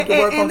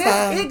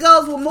It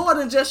goes with more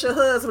than just your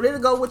husband. It'll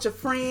go with your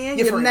friend,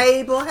 your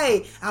neighbor.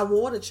 Hey, I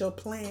watered your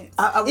plants.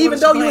 Even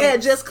though you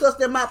had just cussed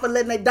them out for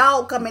letting their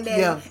dog come in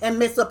there and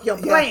mess up your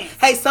plants.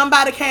 Hey,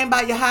 somebody came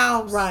by your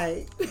house.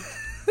 Right.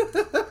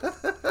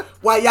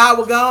 While y'all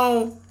were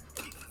gone.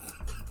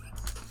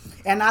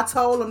 And I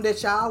told them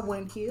that y'all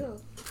went here.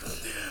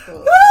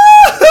 Okay,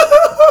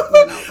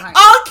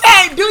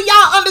 do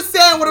y'all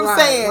understand what I'm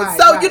saying?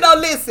 So,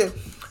 listen.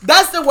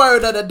 That's the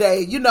word of the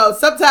day.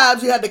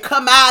 Sometimes you have to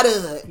come out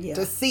of it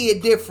to see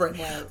it different.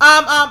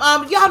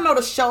 Right. Y'all know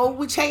the show.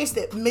 We changed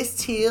it. Miss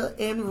Tia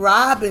and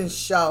Robin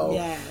show.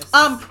 Yes.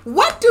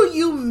 What do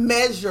you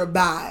measure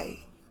by?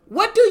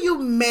 What do you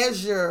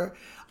measure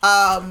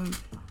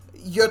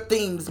your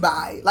things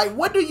by? Like,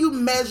 what do you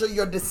measure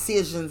your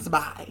decisions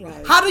by?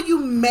 Right. How do you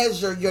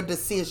measure your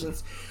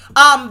decisions?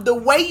 The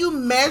way you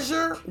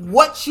measure,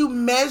 what you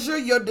measure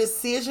your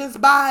decisions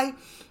by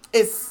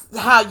is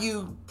how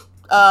you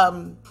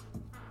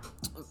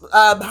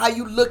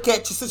look at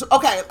your situation.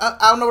 Okay,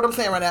 I don't know what I'm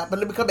saying right now, but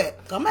let me come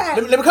back. Let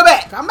me come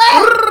back.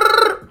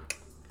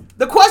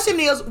 The question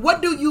is,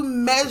 what do you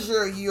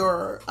measure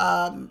your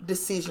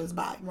decisions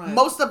by? Right.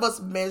 Most of us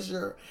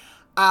measure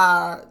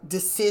our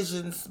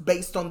decisions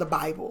based on the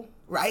Bible,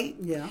 right?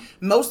 Yeah.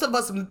 Most of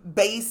us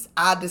base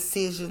our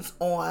decisions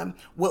on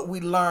what we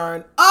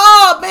learn.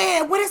 Oh,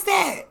 man, what is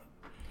that?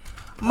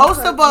 Most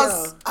of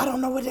us, I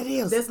don't know what that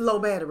is. That's low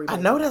battery. Baby.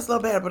 I know that's low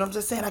battery, but I'm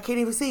just saying I can't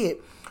even see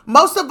it.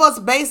 Most of us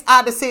base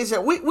our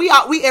decision. We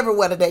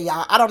everywhere today,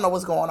 y'all. I don't know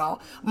what's going on.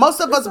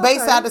 Most of us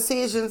base our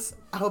decisions.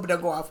 I hope it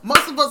don't go off.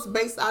 Most of us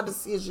base our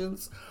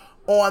decisions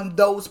on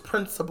those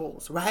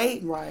principles,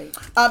 right? Right.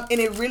 And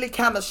it really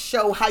kind of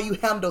show how you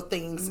handle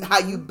things, how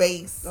you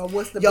base.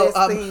 What's the best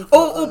thing?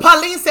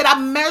 Pauline said, I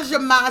measure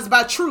mine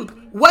by truth.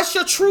 What's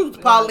your truth,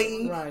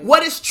 Pauline? Right.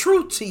 What is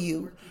truth to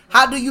you?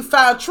 How do you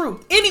find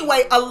truth?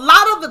 Anyway, a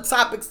lot of the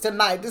topics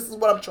tonight, this is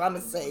what I'm trying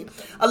to say.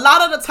 A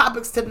lot of the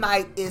topics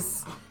tonight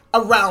is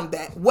around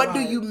that. What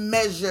do you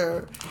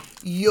measure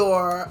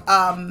your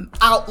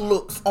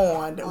outlooks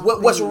on?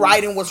 What's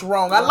right and what's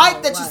wrong? I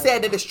like that you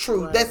said that it's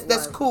true.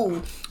 That's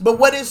cool. But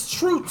what is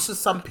truth to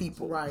some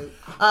people? Right.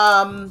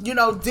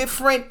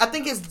 Different. I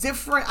think it's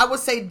different. I would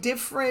say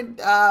different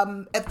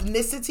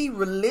ethnicity,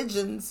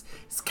 religions.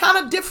 It's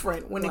kind of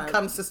different when it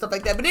comes to stuff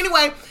like that. But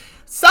anyway,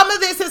 some of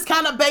this is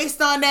kind of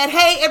based on that.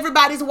 Hey,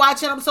 everybody's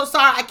watching. I'm so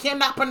sorry. I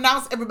cannot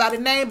pronounce everybody's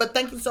name, but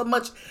thank you so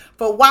much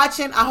for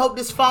watching. I hope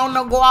this phone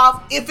don't go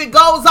off. If it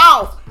goes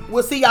off,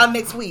 we'll see y'all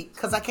next week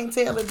because I can't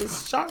tell if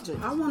it's charging.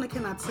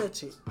 Can I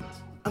touch it?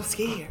 I'm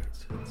scared.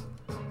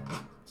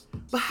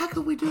 But how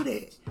could we do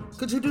that?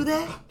 Could you do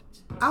that?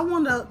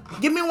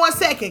 Give me 1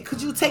 second.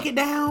 Could you take it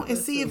down and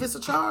see if it's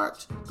a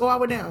charge? Go all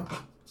the way down.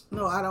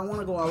 No, I don't want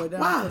to go all the way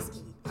down. Why?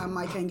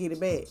 I can't get it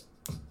back.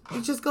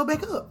 You just go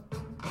back up.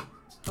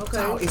 Okay.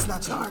 No, it's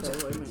not charging.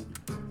 Okay, wait a minute.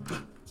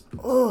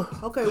 Oh.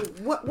 Okay,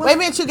 what? Wait a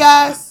minute, you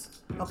guys.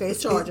 Okay,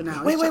 it's charging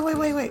now. Wait.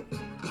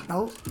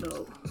 No.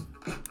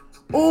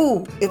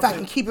 Ooh, if I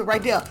can keep it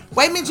right there.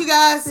 Wait a minute, you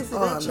guys.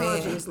 That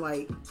charger is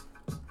like...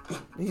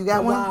 Do you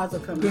got one?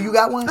 Do you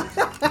got one?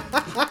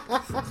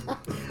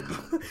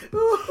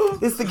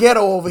 It's the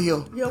ghetto over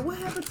here. Yeah, what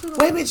happened to the...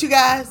 Wait a minute, you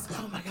guys.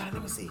 Oh, my God,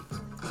 let me see.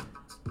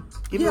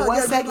 Give me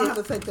 1 second. You're going to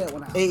have to take that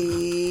one out.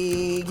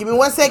 Hey, give me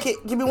 1 second.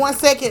 Give me 1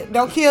 second.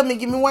 Don't kill me.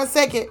 Give me 1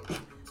 second.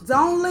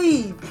 Don't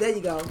leave. There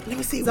you go. Let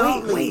me see.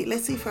 Wait.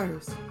 Let's see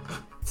first.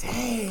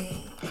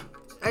 Dang.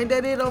 Ain't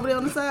that it over there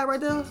on the side right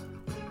there?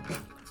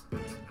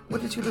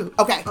 What did you do?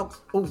 Okay. Oh.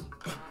 Ooh.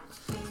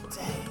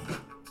 Dang.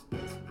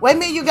 Wait a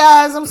minute, you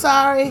guys. I'm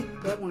sorry.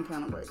 That one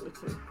kind of regular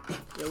too.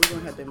 Yeah, we're going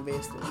to have to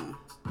invest in one.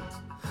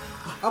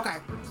 Okay.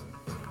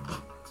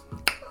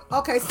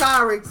 Okay,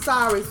 sorry. Woo!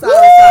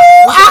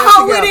 I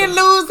hope we didn't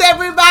lose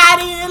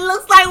everybody. It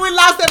looks like we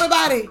lost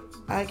everybody.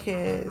 I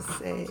can't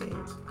say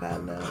I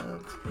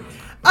love.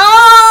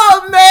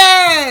 Oh,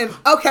 man.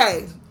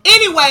 Okay.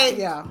 Anyway.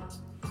 Yeah.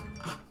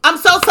 I'm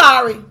so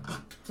sorry.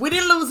 We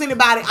didn't lose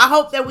anybody. I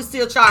hope that we're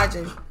still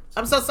charging.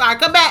 I'm so sorry.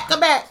 Come back.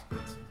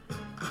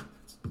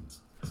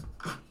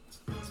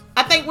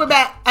 I think we're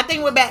back.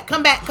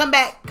 Come back.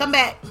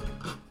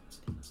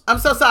 I'm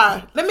so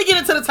sorry. Let me get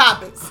into the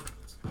topics.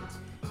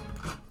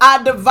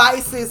 Our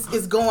devices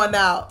is going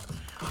out.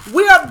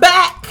 We're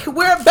back.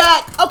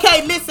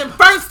 Okay, listen.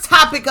 First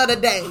topic of the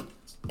day,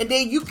 and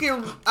then you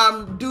can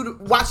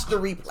watch the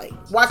replay.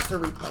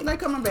 They're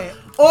coming back.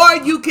 Or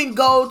you can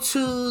go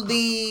to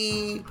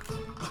the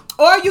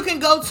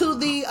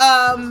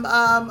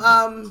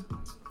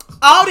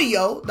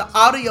audio. The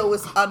audio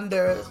is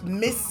under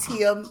Miss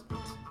Tia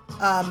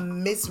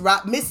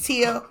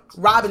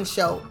Robin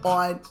show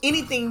on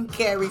Anything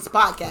Carries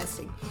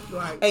Podcasting.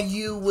 Right. And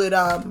you would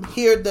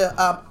hear the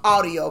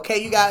audio.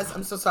 Okay, you guys,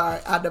 I'm so sorry.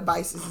 Our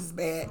devices is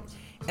bad.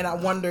 And I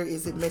wonder,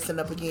 is it messing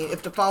up again?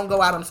 If the phone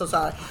go out, I'm so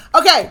sorry.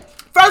 Okay,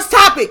 first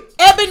topic.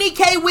 Ebony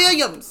K.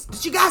 Williams.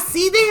 Did you guys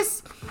see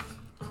this?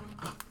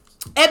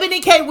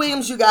 Ebony K.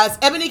 Williams, you guys.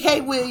 Ebony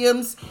K.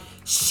 Williams.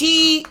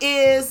 She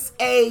is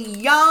a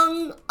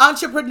young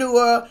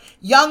entrepreneur,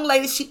 young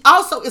lady. She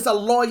also is a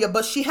lawyer,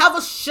 but she have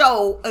a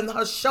show, and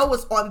her show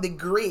is on The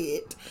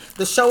Grid.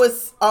 The show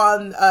is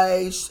on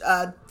a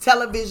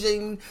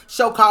television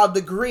show called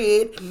The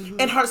Grid. Mm-hmm.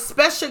 And her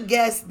special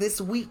guest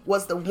this week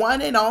was the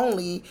one and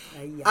only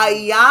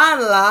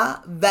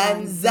Iyanla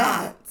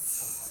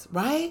Vanzant,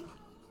 right?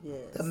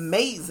 Yes.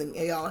 Amazing,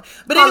 Ayala.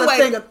 But call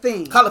anyway,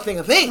 call a thing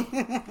a thing.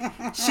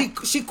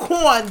 She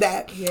coined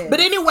that. Yes. But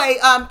anyway,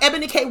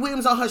 Ebony K.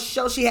 Williams on her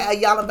show, she had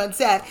Ayala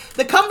Vanzant.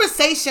 The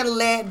conversation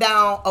led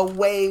down a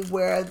way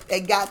where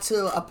it got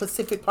to a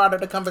specific part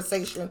of the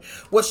conversation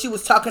where she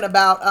was talking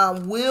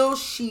about will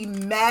she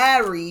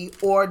marry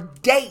or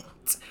date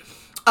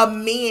a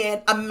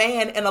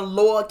man in a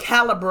lower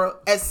caliber,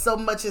 as so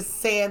much as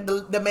saying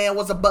the man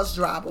was a bus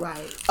driver.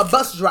 Right. A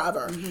bus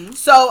driver. Mm-hmm.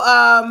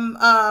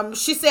 So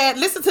she said,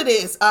 listen to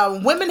this.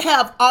 Women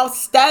have all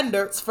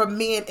standards for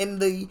men in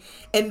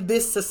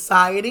this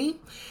society,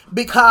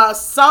 because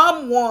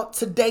some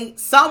won't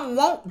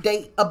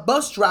date a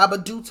bus driver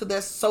due to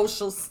their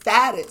social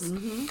status.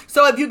 Mm-hmm.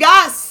 So if you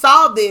guys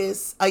saw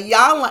this,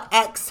 Ayala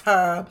asked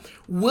her,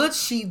 would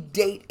she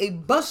date a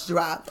bus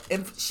driver?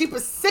 And she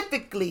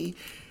specifically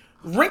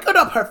wrinkled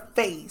up her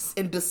face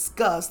in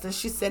disgust, and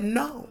she said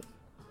no,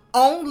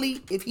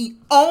 only if he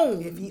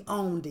owned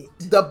it,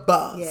 the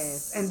bus.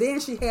 Yes. And then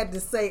she had to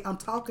say, I'm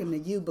talking to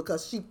you,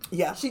 because she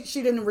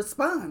didn't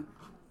respond.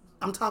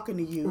 I'm talking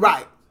to you.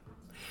 Right.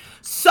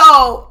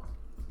 So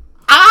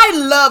I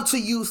love to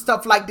use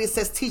stuff like this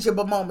as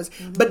teachable moments.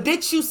 Mm-hmm. But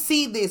did you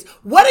see this?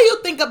 What do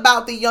you think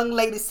about the young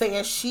lady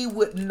saying she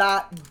would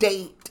not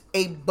date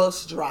a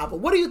bus driver?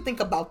 What do you think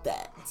about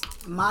that?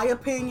 My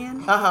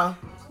opinion.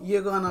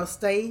 You're going to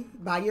stay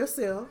by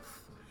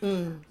yourself.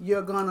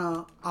 You're going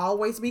to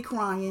always be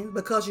crying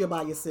because you're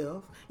by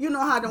yourself. You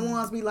know how the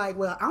ones be like,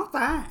 well, I'm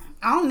fine.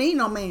 I don't need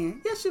no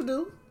man. Yes, you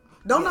do.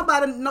 Don't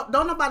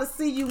nobody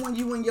see you when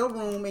you in your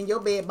room, in your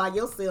bed by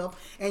yourself,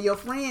 and your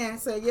friend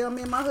say, yeah,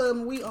 me and my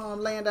husband, we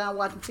laying down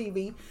watching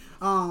TV.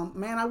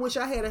 Man, I wish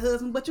I had a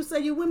husband. But you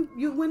say you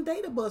wouldn't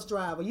date a bus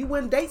driver. You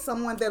wouldn't date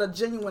someone that'll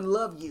genuine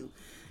love you.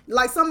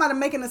 Like somebody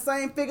making the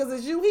same figures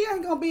as you, he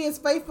ain't going to be as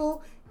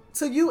faithful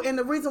to you. And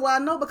the reason why I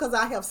know, because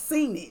I have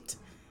seen it.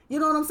 You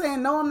know what I'm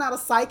saying? No, I'm not a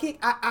psychic.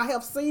 I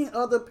have seen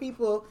other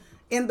people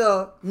in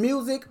the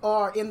music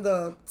or in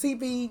the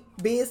TV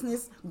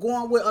business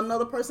going with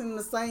another person in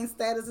the same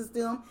status as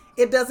them.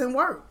 It doesn't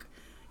work.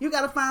 You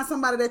got to find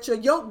somebody that you're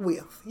yoked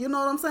with. You know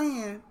what I'm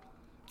saying?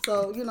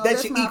 So, you know,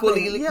 that you're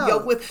equally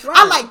yoked with. Right.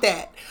 I like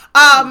that.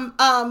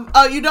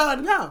 Are you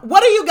done? Yeah.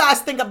 What do you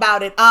guys think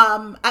about it?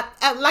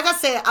 Like I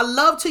said, I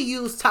love to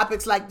use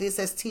topics like this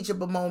as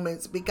teachable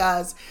moments,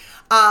 because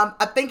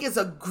I think it's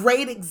a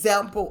great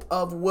example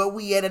of where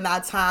we at in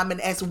our time, and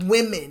as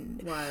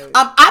women. Right.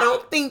 I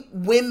don't think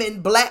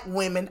black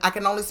women, I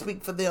can only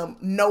speak for them,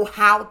 know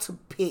how to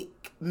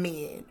pick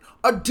men.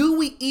 Or do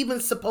we even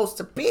supposed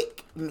to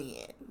pick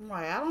men?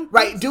 Right. I don't.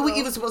 Right. Do we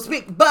even supposed to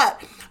pick?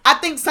 But I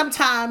think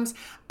sometimes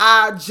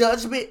our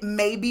judgment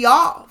may be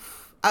off.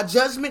 Our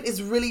judgment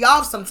is really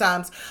off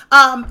sometimes.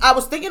 I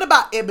was thinking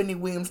about Ebony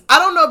Williams. I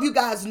don't know if you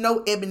guys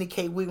know Ebony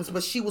K. Williams,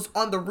 but she was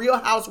on The Real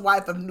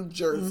Housewives of New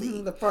Jersey.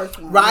 Mm-hmm, the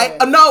first one. Right?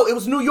 Yeah. No, it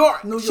was New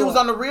York. She was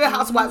on The Real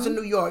Housewives of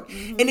New York.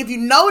 Mm-hmm. And if you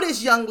know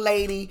this young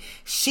lady,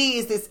 she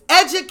is this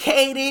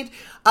educated,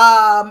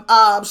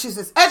 she's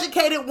this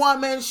educated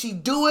woman. She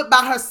do it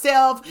by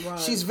herself. Right.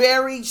 She's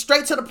very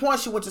straight to the point.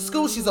 She went to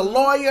school. She's a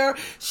lawyer.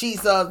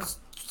 She's a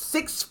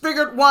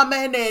 6-figured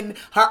woman, and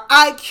her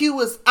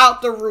IQ is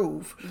out the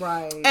roof.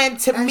 Right. And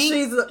to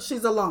me,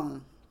 she's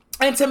alone.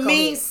 And to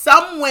me,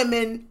 some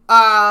women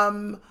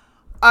are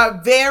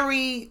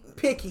very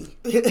picky.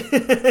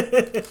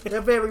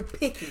 They're very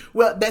picky.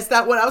 Well, that's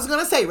not what I was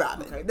going to say,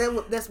 Robin. Okay,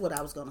 that's what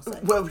I was going to say.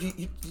 Well,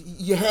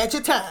 you had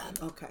your time.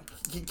 Okay.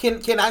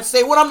 Can I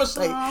say what I'm going to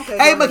say? Oh, okay,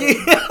 hey,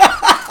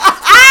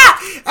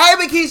 Hey,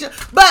 Makisha.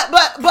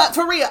 But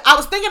for real, I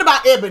was thinking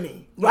about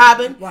Ebony,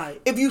 Robin.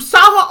 Right. If you saw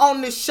her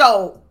on this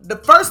show, the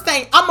first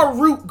thing, I'm a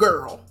root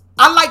girl.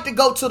 I like to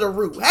go to the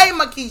root. Hey,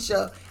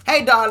 Makisha.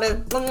 Hey,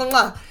 darling.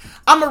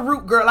 I'm a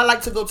root girl. I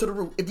like to go to the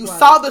root. If you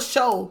saw the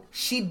show,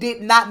 she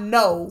did not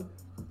know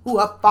who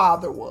her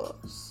father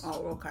was.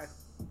 Oh, okay.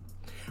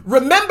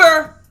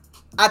 Remember,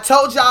 I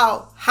told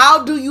y'all,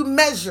 how do you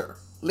measure?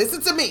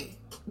 Listen to me.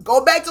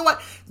 Go back to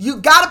what you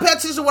got to pay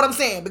attention to what I'm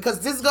saying, because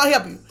this is going to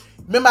help you.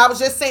 Remember, I was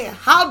just saying,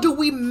 how do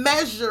we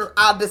measure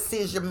our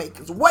decision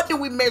makers? What do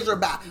we measure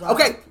by? Right.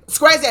 Okay,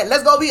 scratch that.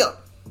 Let's go over here.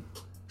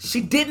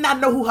 She did not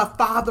know who her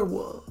father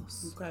was.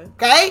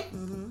 Okay?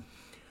 Mm-hmm.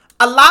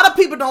 A lot of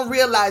people don't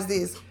realize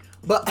this,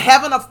 but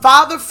having a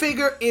father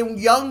figure in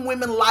young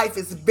women's life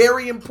is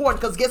very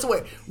important, because guess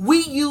what?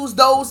 We use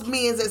those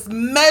men as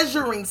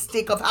measuring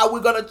stick of how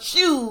we're going to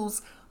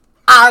choose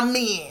our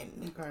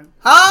men. Okay.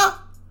 Huh?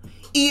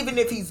 Even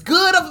if he's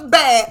good or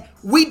bad,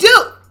 we do.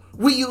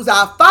 We use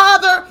our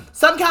father,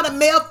 some kind of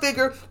male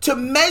figure, to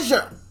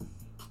measure.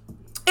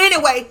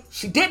 Anyway,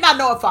 she did not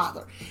know her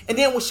father. And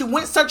then when she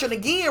went searching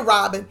again,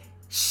 Robin,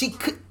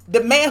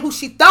 the man who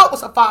she thought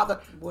was her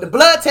father, the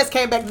blood test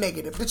came back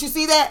negative. Did you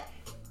see that?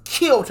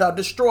 Killed her,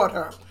 destroyed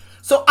her.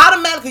 So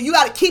automatically, you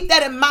got to keep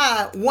that in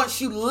mind once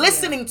you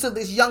listening to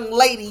this young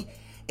lady,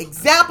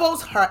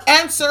 examples, her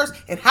answers,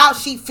 and how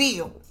she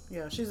feels.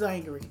 Yeah, she's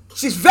angry.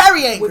 She's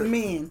very angry. With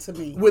men, to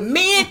me. With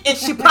men, and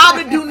she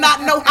probably do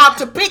not know how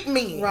to pick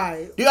men.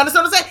 Right. Do you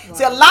understand what I'm saying? Right.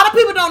 See, a lot of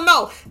people don't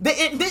know.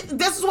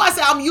 This is why I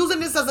say I'm using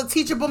this as a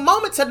teachable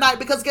moment tonight,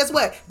 because guess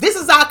what? This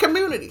is our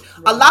community.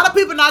 Right. A lot of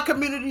people in our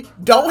community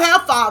don't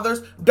have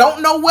fathers,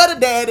 don't know what a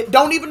dad,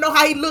 don't even know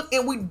how he look,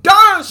 and we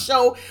darn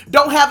sure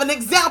don't have an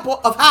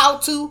example of how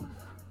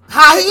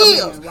he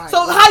is. Right.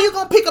 So how you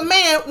gonna pick a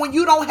man when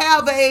you don't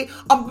have a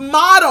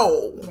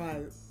model?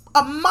 Right.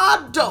 A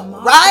model,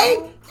 right?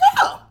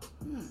 Yeah.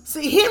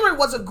 See, Henry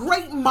was a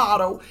great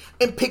model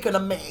in picking a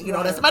man. You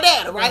know, that's my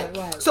dad,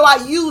 right? So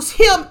I use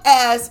him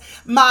as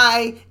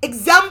my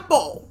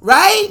example,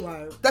 right?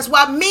 That's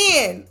why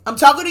men, I'm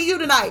talking to you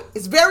tonight.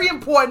 It's very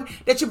important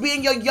that you be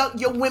in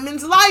your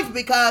women's life,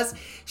 because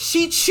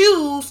she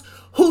choose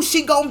who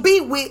she gonna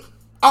be with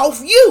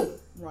off you.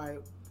 Right.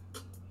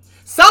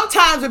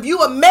 Sometimes if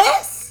you a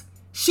mess,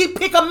 she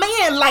pick a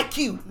man like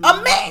you,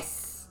 a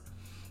mess.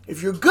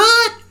 If you're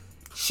good,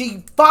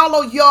 she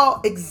follow your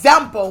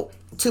example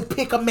to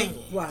pick a man.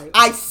 Right.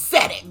 I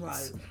said it.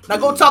 Right. Now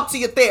go talk to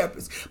your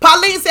therapist.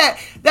 Pauline said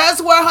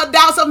that's where her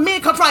doubts of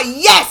men come from.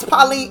 Yes,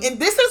 Pauline. And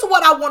this is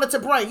what I wanted to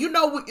bring. You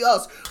know,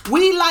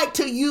 we like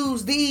to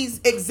use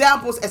these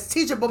examples as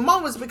teachable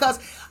moments, because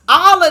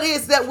all of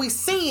this that we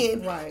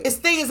seeing is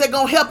things that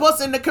gonna help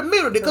us in the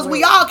community, because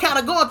we all kind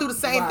of going through the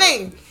same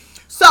thing.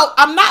 So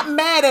I'm not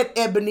mad at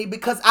Ebony,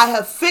 because I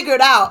have figured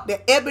out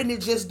that Ebony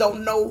just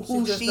don't know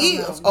who she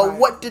is or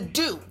what to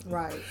do.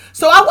 Right.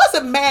 So I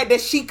wasn't mad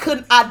that she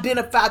couldn't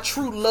identify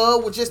true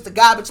love with just a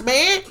garbage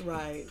man.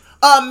 Right.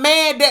 A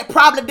man that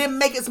probably didn't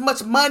make as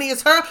much money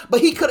as her, but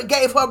he could have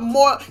gave her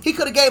more. He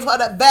could have gave her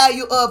that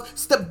value of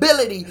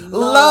stability,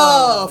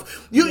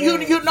 love. You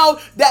know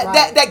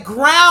that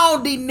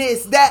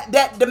groundiness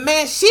that the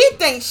man she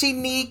thinks she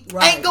need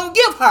ain't gonna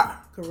give her.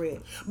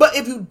 Correct. But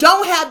if you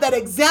don't have that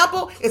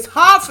example, it's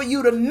hard for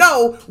you to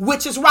know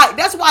which is right.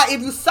 That's why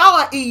if you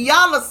saw it,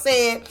 Iyanla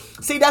said,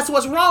 see, that's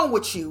what's wrong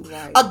with you.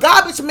 Right. A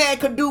garbage man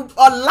could do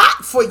a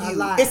lot for you.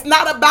 It's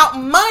not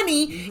about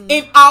money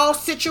in all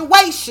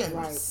situations.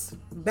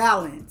 Right.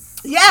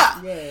 Balance.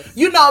 Yeah. Yes.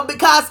 You know,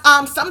 because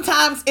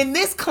sometimes in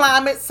this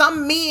climate,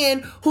 some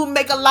men who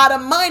make a lot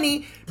of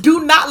money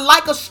do not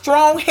like a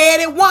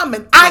strong-headed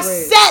woman. Correct. I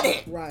said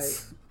it.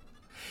 Right.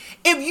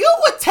 If you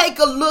would take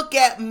a look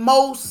at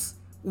most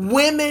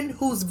women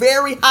who's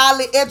very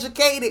highly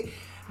educated,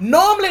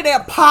 normally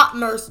their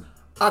partners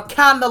are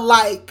kind of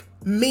like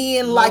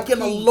men, like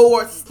in a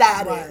lower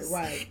status.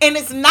 Right. And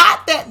it's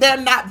not that they're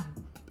not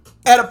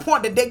at a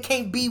point that they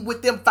can't be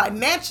with them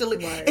financially.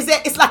 Right. It's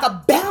that it's like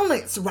a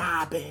balance,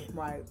 Robin.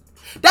 Right.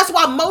 That's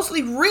why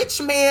mostly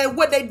rich men,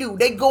 what they do,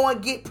 they go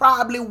and get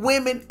probably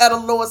women at a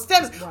lower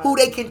status who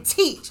they can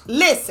teach.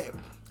 Listen,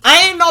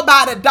 I ain't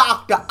nobody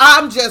doctor.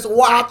 I'm just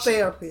watching.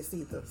 Not therapist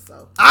either,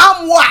 so.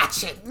 I'm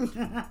watching.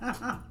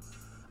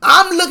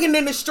 I'm looking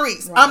in the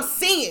streets. Right. I'm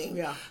seeing.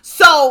 Yeah.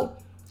 So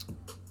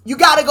you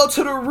got to go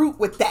to the root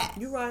with that.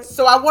 You're right.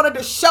 So I wanted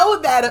to show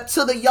that up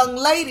to the young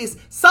ladies.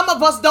 Some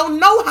of us don't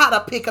know how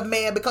to pick a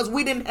man because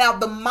we didn't have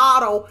the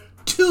model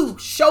to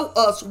show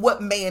us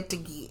what man to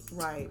get.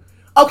 Right.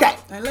 Okay.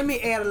 And let me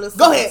add a little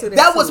Go ahead. To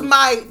that was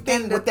my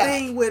thing with that. The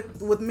thing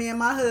with me and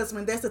my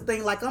husband, that's the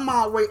thing. Like, I'm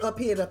all the way up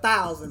here at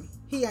 1,000.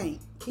 He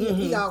ain't.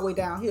 He all the way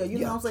down here. You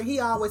know what I'm saying? He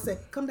always say,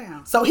 "Come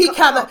down." So he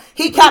kind of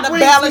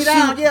balance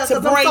you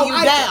to bring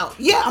you down.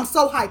 Yeah, I'm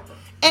so hyper.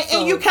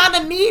 And you kind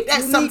of need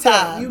that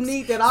sometimes. You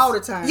need that all the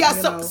time.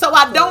 Yeah. So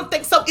I don't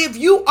think so. If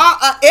you are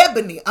a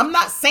Ebony, I'm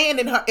not saying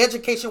in her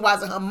education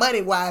wise and her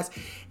money wise,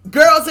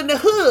 girls in the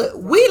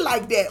hood, we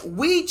like that.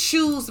 We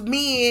choose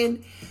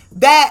men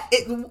that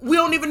we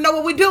don't even know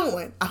what we're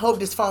doing. I hope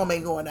this phone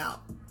ain't going out.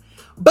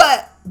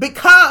 But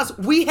because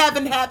we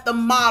haven't had the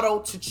model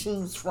to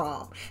choose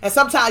from. And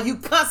sometimes you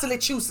constantly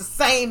choose the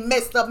same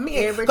messed up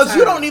men because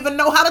you don't even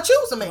know how to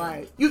choose a man.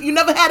 Right. You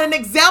never had an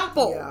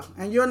example. Yeah.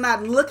 And you're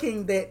not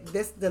looking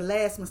that's the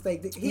last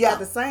mistake. He got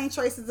the same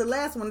traits as the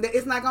last one.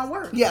 It's not going to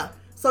work. Yeah.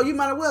 So you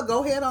might as well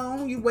go head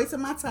on. You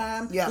wasting my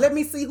time. Yeah. Let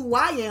me see who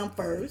I am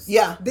first.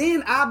 Yeah.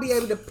 Then I'll be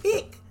able to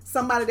pick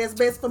somebody that's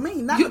best for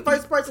me, not the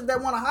first person that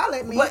want to holler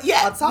at me or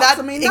talk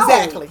to me. No.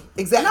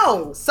 Exactly.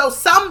 No. So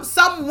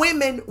some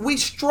women, we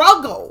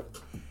struggle.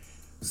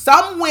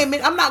 Some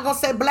women, I'm not gonna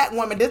say black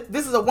women.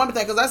 This is a woman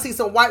thing because I see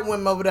some white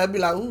women over there be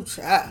like, "Ooh,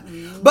 child."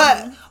 Mm-hmm.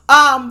 But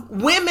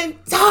women,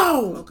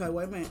 Okay,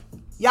 wait a minute.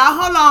 Y'all,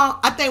 hold on.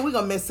 I think we're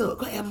gonna mess up.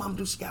 Go ahead,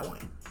 Mom. She got one.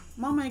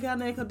 Mama ain't got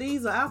nothing because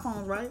these are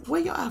iPhones, right?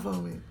 Where your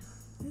iPhone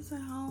at? It's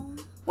at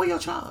home. Where your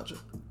charger?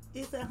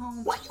 It's at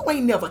home. Why you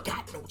ain't never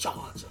got no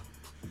charger?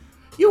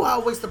 You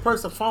always the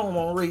person phone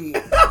won't read.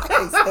 I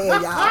can't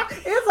stand y'all.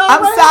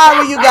 I'm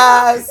sorry, you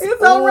guys.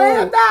 It's on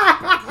red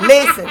dot.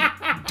 Listen,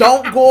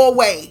 don't go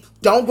away.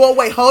 Don't go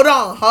away. Hold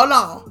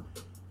on.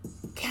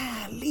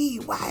 Golly,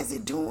 why is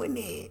it doing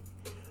it?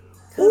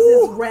 Because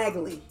it's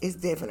raggedy. It's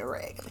definitely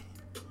raggedy.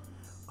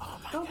 Oh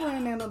my Don't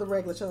bring that other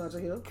regular charger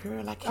here.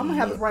 Girl, I can't. I'm going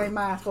to have to bring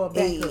mine for a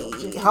backup.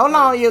 Hey, hold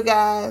on, you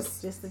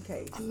guys. Just in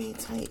case. I mean,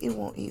 tell you, it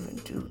won't even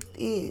do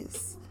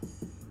this.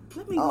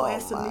 Let me go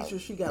ask Demetra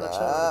if she got a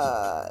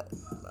charger.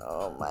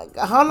 Oh my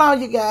God. Hold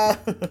on, you guys.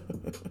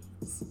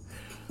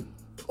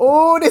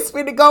 Oh, this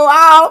finna go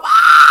off.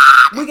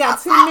 We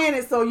got 10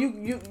 minutes, so you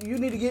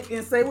need to get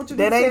and say what you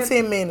That need ain't to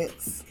say. 10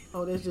 minutes.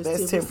 Oh, that's just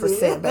That's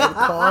 10%. 10%, baby.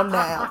 Calm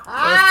down.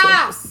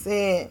 That's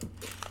 10%.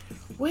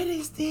 What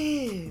is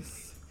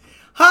this?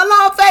 Hold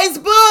on,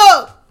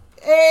 Facebook.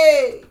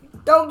 Hey,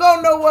 don't go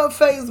nowhere,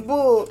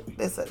 Facebook.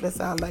 That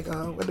sounds like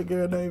what the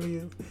girl name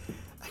is.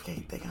 I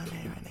can't think of her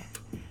name right now.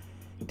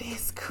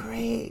 That's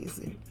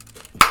crazy.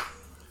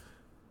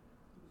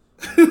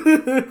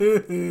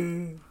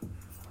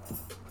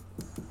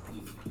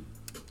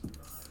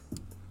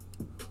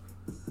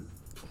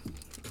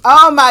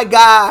 Oh my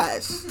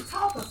gosh. You should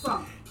talk or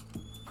something.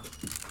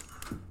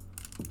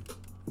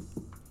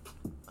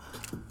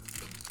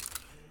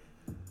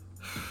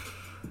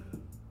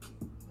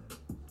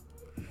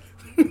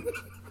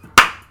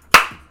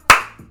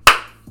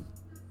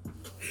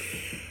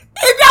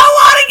 It don't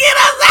want to get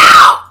us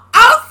out.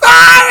 I'm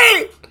sorry.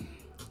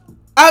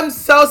 I'm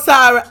so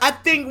sorry. I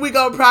think we're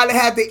going to probably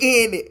have to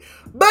end it.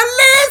 But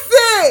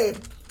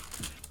listen.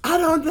 I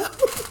don't know.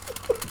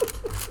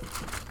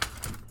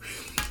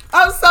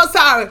 I'm so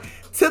sorry.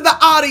 To the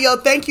audio,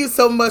 thank you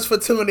so much for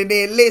tuning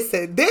in.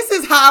 Listen, this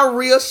is how a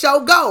real show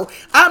go.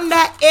 I'm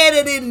not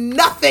editing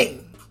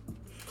nothing.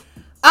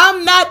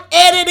 I'm not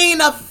editing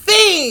a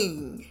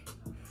thing.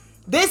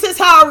 This is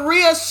how a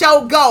real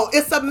show go.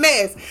 It's a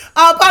mess.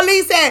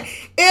 Police said,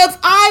 if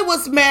I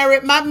was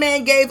married, my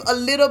man gave a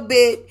little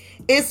bit.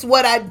 It's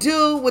what I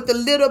do with a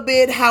little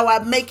bit, how I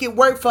make it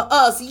work for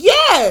us.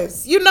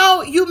 Yes. You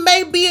know, you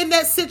may be in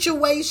that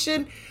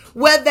situation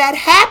where that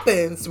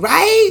happens,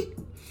 right?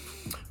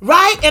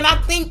 Right? And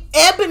I think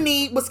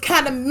Ebony was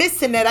kind of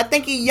missing that. I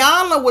think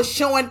Iyanla was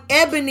showing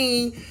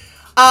Ebony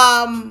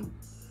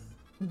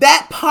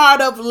that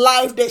part of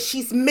life that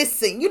she's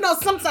missing. You know,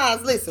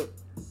 sometimes, listen,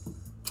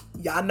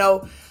 y'all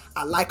know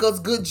I like us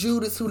good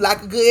Judas who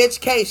like a good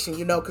education,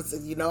 you know, because,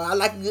 you know, I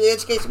like a good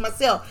education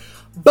myself.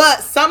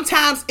 But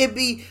sometimes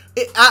we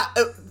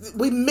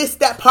miss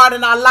that part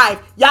in our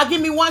life. Y'all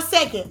give me 1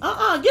 second. Get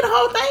the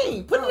whole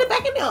thing. Put it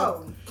back in there.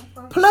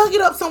 Plug it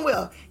up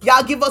somewhere.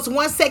 Y'all give us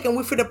 1 second.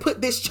 We finna put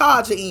this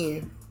charger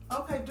in.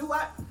 Okay, do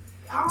I?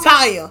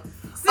 Tanya.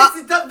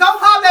 Sissy, don't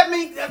holler at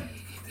me.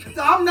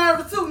 I'm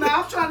nervous too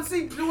now. I'm trying to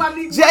see, do I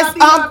need to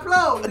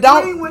unplug?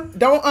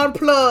 Don't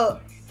unplug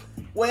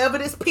wherever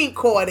this pink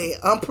cord is.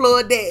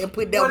 Unplug that and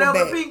put that one back.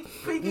 Whatever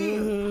pink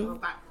is.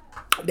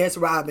 That's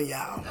Robin,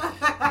 y'all.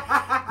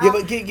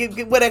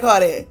 give what they call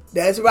that.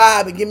 That's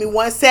Robin. Give me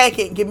 1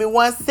 second. Give me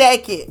 1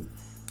 second.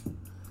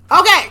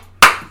 Okay.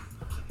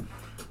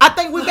 I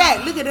think we're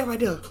back. Look at that right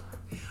there.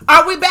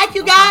 Are we back,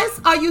 you guys?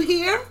 Are you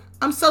here?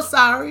 I'm so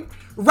sorry.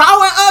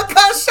 Raw and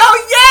Uncut Show,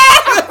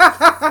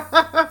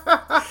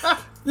 yeah!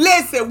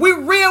 Listen, we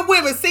real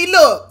women. See,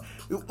 look,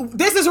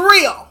 this is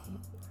real.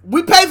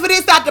 We pay for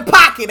this out the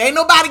pocket. Ain't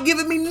nobody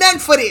giving me nothing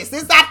for this.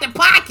 It's out the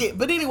pocket.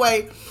 But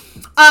anyway,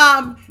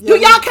 do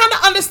y'all kind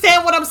of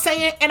understand what I'm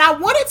saying? And I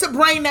wanted to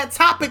bring that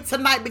topic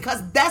tonight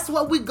because that's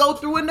what we go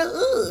through in the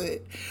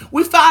hood.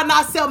 We find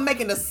ourselves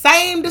making the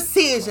same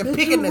decision,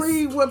 picking the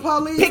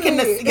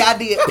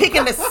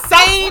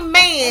same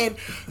man.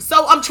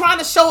 So I'm trying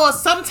to show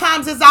us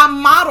sometimes it's our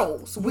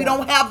models. We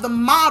don't have the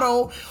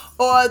model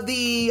or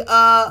the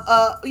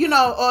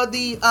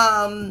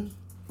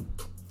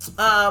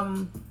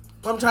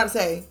what I'm trying to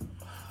say,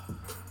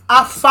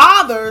 our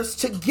fathers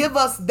to give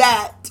us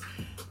that.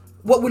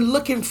 What we're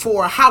looking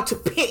for, how to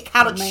pick,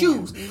 how to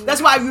choose. Mm-hmm.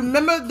 That's why I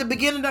remember the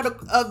beginning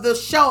of the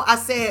show. I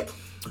said,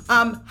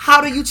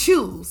 how do you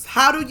choose?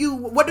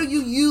 What do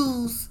you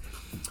use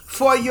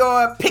for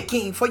your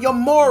picking, for your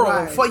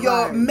moral, for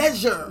your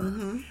measure?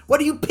 Mm-hmm. What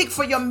do you pick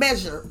for your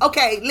measure?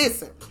 Okay,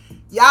 listen,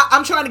 y'all.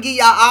 I'm trying to get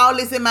y'all all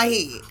this in my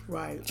head.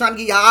 Right. Trying to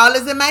get y'all all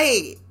this in my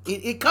head.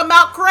 It come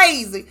out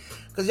crazy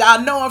because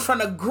y'all know I'm from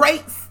the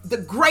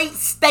great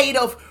state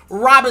of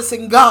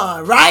Robinson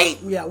Gun, right?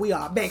 Yeah, we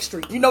are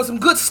Backstreet. You know, some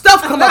good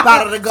stuff come up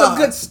out of the gun. Some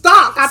good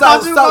stock.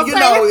 So you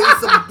know,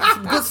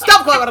 some good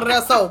stuff come out of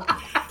there. So,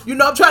 you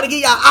know, I'm trying to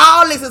get y'all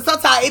all this, and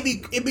sometimes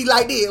it be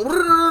like this.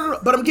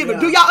 But I'm giving.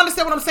 Yeah. Do y'all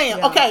understand what I'm saying?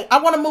 Yeah. Okay, I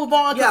want to move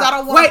on because I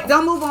don't want. Wait,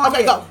 don't move on.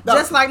 Okay, go.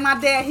 Just like my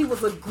dad, he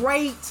was a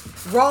great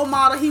role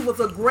model. He was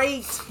a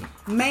great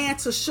man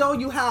to show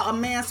you how a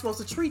man's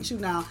supposed to treat you.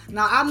 Now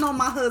I know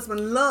my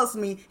husband loves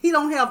me. He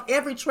don't have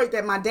every trait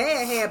that my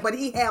dad had, but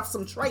he have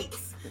some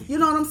traits. You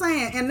know what I'm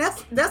saying? And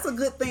that's a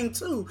good thing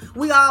too.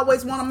 We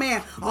always want a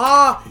man,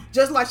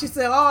 just like she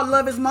said,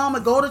 love his mama,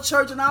 go to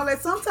church and all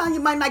that. Sometimes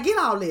you might not get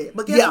all that.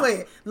 But guess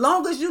what?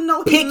 Long as you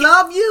know he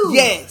love you.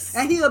 Yes.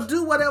 And he'll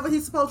do whatever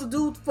he's supposed to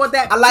do for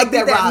that. I like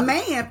that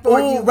man for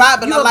you.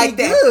 Robin, I like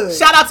that. Good.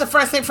 Shout out to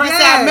Francine.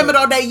 I remember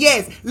all day.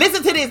 Yes.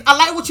 Listen to this. I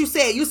like what you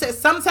said. You said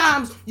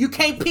sometimes you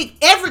can't pick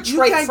every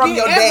trait from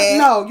your dad.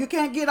 No, you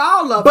can't get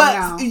all of them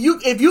now. But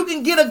if you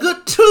can get a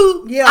good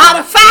 2 out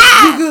of 5,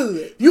 you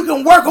good. You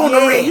can work on the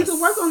rest. You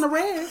can work on the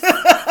rest.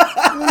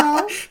 You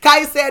know?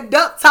 Kaya said,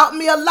 Duck taught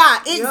me a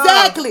lot.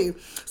 Exactly. Yeah.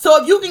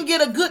 So if you can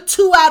get a good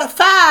 2 out of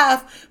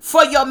 5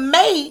 for your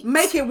mate,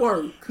 make it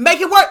work.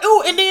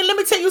 Ooh, and then let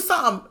me tell you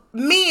something.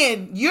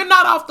 Men, you're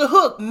not off the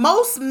hook.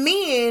 Most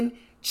men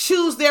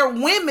choose their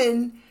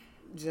women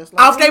just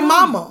like off their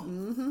mama.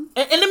 Mm-hmm.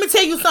 And let me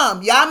tell you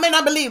something. Y'all may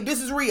not believe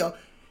this is real.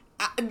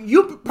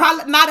 You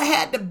probably not have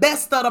had the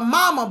best of the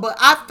mama, but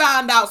I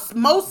found out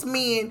most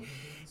men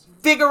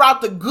figure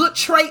out the good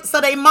traits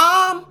of their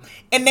mom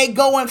and they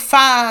go and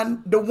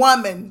find the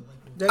woman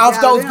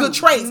of those good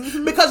traits.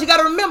 Mm-hmm. Because you got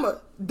to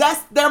remember,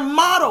 that's their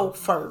model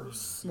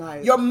first.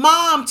 Right. Your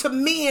mom to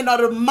men are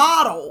the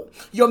model,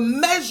 your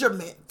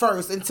measurement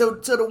first. And to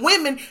the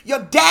women,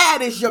 your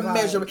dad is your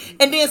measurement.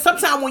 And then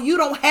sometimes when you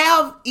don't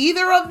have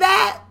either of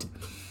that,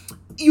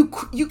 you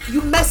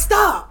messed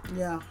up.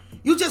 Yeah.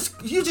 You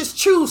just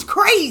choose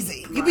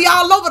crazy. You be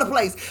all over the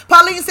place.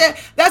 Pauline said,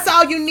 that's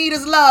all you need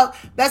is love.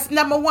 That's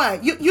number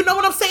one. You know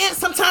what I'm saying?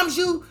 Sometimes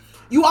you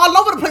all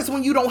over the place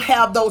when you don't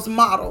have those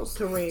models.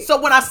 Correct.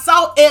 So when I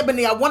saw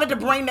Ebony, I wanted to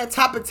bring that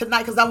topic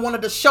tonight because I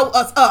wanted to show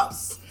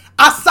us.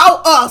 I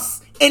saw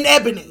us in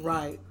Ebony.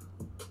 Right.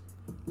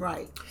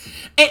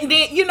 And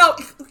then,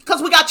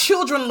 because we got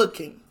children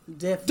looking.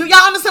 Definitely. Do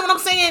y'all understand what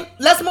I'm saying?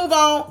 Let's move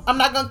on. I'm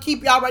not gonna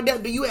keep y'all right there.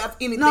 Do you have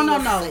anything?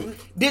 No.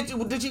 Did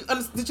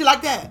you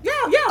like that?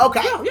 Yeah.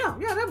 Okay.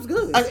 Yeah. That was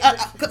good.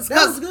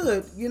 That was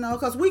good.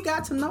 Because we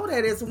got to know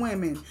that as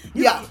women.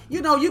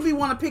 You be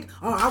want to pick.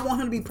 I want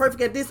him to be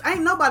perfect at this.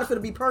 Ain't nobody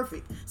finna be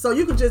perfect. So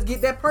you can just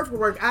get that perfect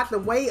work out the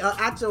way,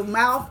 out your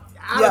mouth.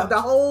 Out of the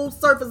whole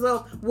surface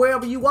of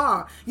wherever you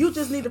are. You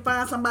just need to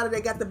find somebody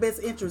that got the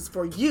best interest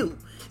for you.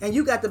 And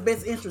you got the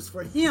best interest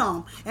for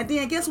him. And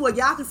then guess what?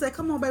 Y'all can say,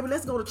 come on, baby,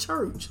 let's go to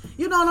church.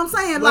 You know what I'm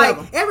saying?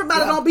 Whatever. Like,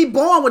 everybody don't be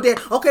born with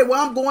that. Okay,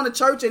 well, I'm going to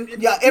church. And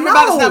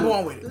everybody's not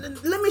born with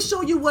it. Let me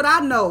show you what I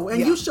know.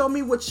 And you show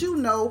me what you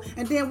know.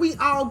 And then we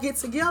all get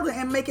together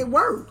and make it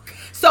work.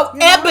 So,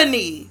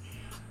 Ebony,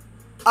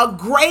 a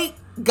great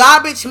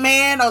garbage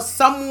man or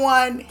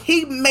someone,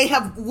 he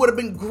would have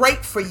been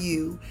great for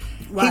you.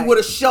 Right. He would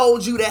have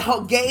showed you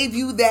that, gave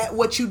you that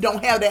what you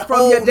don't have, that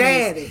from your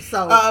daddy.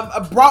 So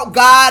brought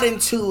God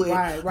into it.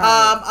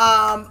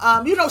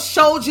 Right.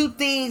 Showed you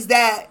things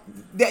that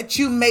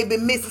you may be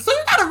missing. So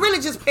you gotta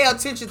really just pay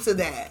attention to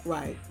that.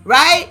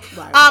 Right.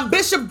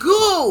 Bishop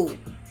Gould.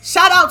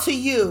 Shout out to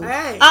you.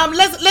 Hey.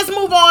 Let's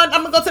move on.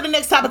 I'm gonna go to the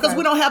next topic because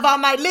we don't have all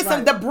night.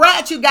 Listen, The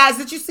Brat, you guys,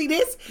 did you see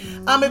this?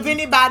 Mm-hmm. If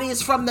anybody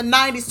is from the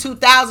 90s,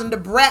 2000, The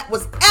Brat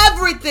was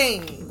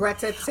everything.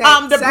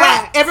 The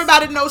Brat.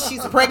 Everybody knows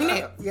she's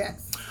pregnant.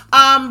 Yes.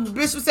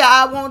 Bishop said,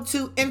 I want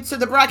to enter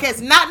the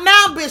broadcast. Not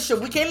now,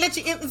 Bishop. We can't let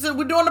you enter.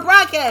 We're doing the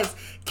broadcast.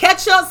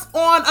 Catch us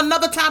on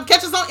another time.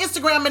 Catch us on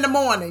Instagram in the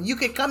morning. You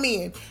can come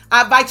in.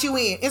 I invite you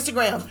in.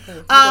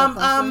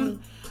 Instagram.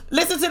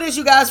 Listen to this,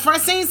 you guys.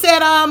 Francine said,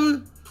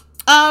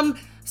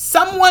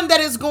 someone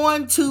that is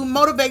going to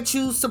motivate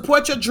you,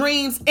 support your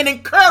dreams, and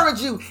encourage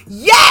you.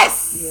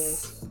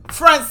 Yes.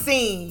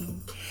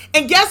 Francine.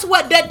 And guess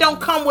what? That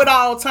don't come with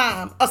all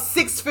time. A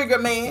 6-figure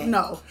man.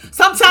 No.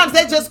 Sometimes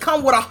that just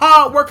come with a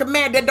hard-working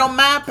man that don't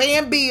mind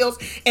paying bills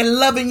and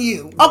loving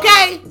you.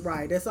 Okay?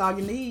 Right. That's all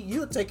you need.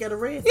 You'll take care of the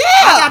rest. Yeah.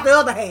 I got the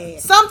other hand.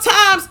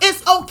 Sometimes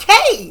it's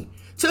okay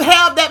to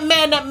have that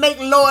man that make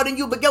Lord in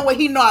you, but get what?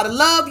 He know how to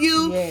love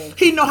you. Yeah.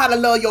 He know how to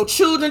love your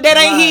children that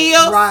ain't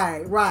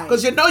his. Right.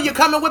 Because you're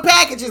coming with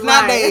packages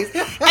nowadays.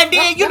 And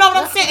then, you know what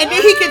I'm saying? And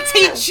then he can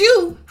teach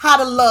you how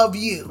to love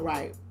you.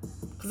 Right.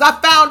 Because I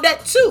found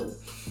that too.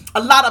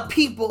 A lot of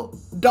people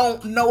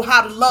don't know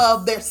how to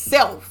love their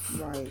self.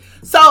 Right.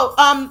 So,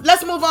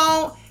 let's move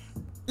on.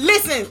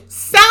 Listen,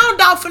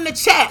 sound off in the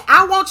chat.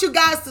 I want you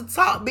guys to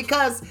talk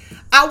because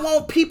I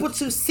want people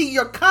to see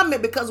your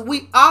comment because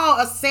we all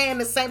are saying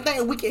the same thing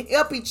and we can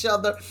help each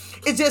other.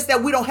 It's just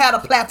that we don't have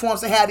the platforms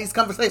to have these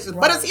conversations.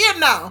 Right. But it's here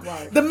now.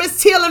 Right. The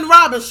Miss Teal and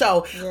Robin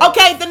show. Yeah.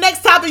 Okay, the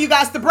next topic, you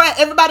guys, The Brat.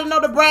 Everybody know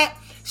The Brat.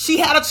 She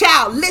had a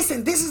child.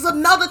 Listen, this is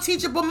another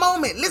teachable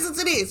moment. Listen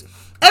to this.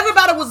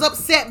 Everybody was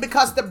upset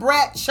because The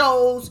Brat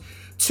chose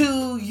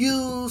to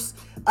use,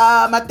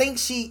 I think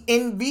she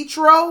in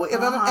vitro.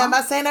 Am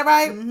I saying that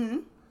right? Mm-hmm.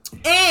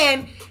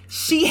 And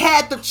she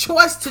had the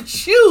choice to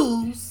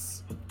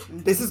choose.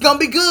 This is going to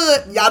be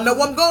good. Y'all know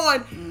where I'm going.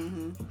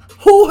 Mm-hmm.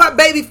 Who her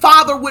baby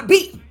father would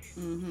be.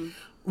 Mm-hmm.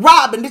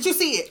 Robin, did you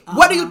see it?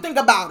 What do you think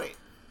about it?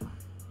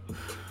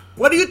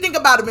 What do you think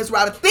about it, Miss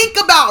Robin? Think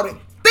about it.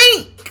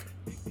 Think.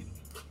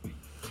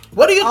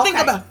 What do you think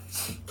about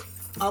it?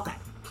 Okay.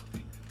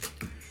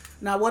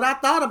 Now, what I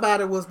thought about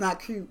it was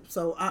not cute.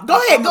 So go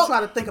ahead. Go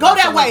try to think. Go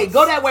that way. Else.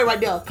 Go that way right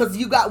there, because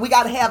we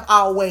got to have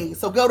our ways.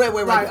 So go that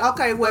way right there.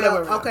 Okay.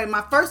 Well, okay.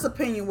 My first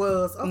opinion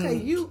was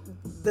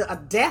the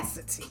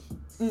audacity.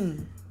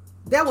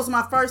 That was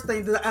my first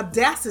thing. The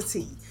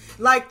audacity.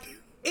 Like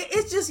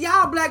it's just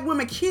y'all black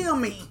women kill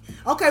me.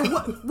 Okay,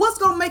 what's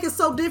gonna make it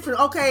so different?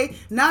 Okay,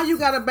 now you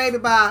got a baby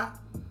by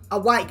a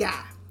white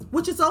guy,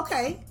 which is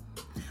okay,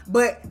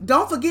 but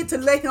don't forget to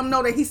let him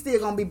know that he's still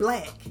gonna be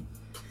black.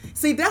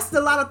 See, that's a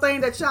lot of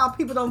things that y'all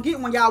people don't get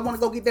when y'all want to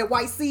go get that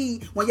white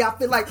seed, when y'all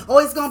feel like, oh,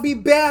 it's going to be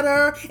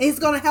better, and it's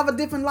going to have a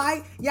different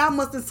light. Y'all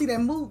must have seen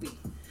that movie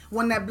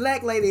when that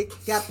black lady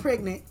got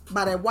pregnant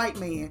by that white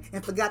man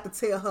and forgot to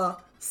tell her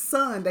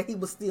son that he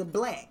was still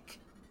black.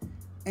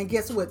 And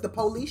guess what? The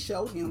police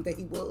showed him that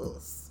he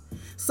was.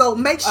 So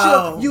make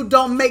sure you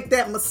don't make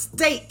that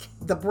mistake,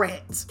 the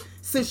brat.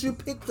 Since you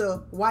picked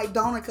the white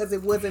donor because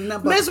it wasn't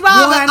number one. Miss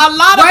Robin, a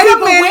lot of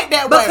people went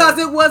that way. Because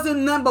it wasn't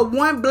number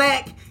one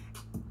black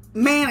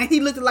man and he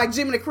looked like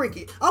Jimmy the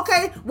Cricket.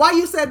 Okay, why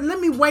you said,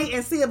 let me wait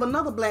and see if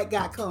another black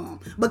guy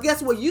come. But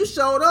guess what? You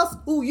showed us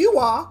who you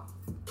are.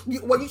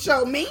 You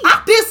showed me.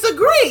 I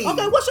disagree.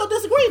 Okay, what's your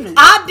disagreement?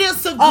 I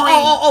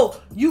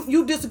disagree.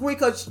 You disagree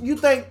because you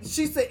think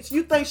she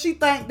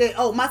think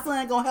that my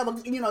son gonna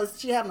have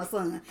she having a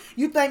son.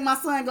 You think my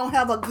son gonna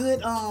have a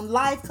good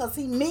life because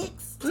he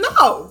mixed?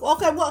 No.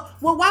 Okay, well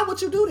why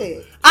would you do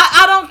that?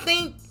 I don't.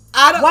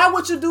 Why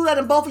would you do that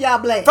and both of y'all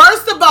black?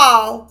 First of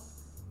all,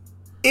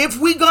 if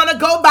we gonna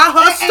go by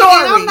her story,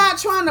 and I'm not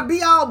trying to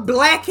be all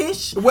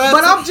blackish, well,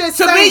 but I'm just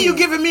saying, me you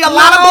giving me a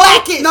lot of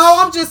blackish. No,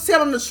 I'm just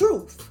telling the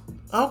truth.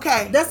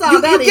 Okay, that's all.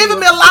 You're giving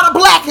me a lot of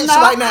blackish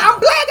right now. I'm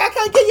black. I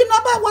can't give you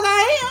nothing about what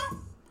I am.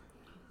 Okay.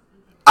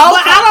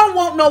 But I don't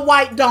want no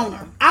white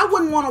donor. I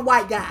wouldn't want a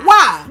white guy.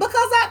 Why? Because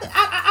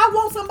I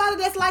want somebody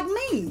that's like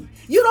me.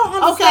 You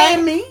don't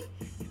understand me.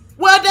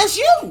 Well, that's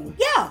you.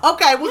 Yeah.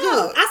 Okay, well,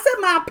 good. I said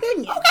my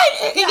opinion.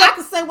 Okay. I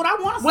can say what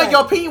I want to say. Well,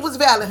 your opinion was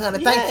valid,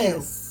 honey. Thank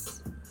you.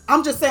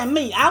 I'm just saying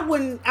me. I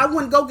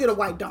wouldn't go get a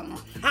white donor.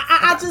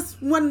 I just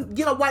wouldn't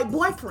get a white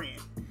boyfriend.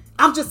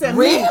 I'm just saying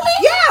really? Me.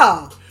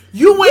 Yeah.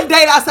 You wouldn't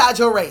date outside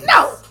your race?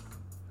 No.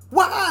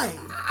 Why?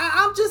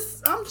 I'm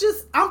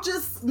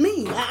just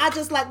me. I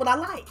just like what I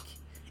like.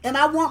 And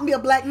I want me a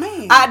black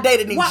man. I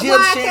date an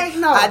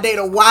Egyptian. I date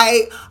a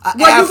white, African.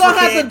 You're going to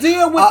have to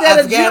deal with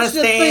that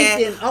Egyptian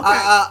thinking.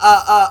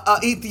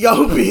 Okay.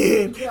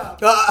 Ethiopian. Yeah.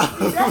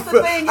 That's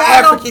the thing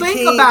I don't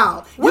think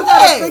about. You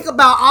got to think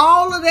about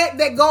all of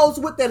that goes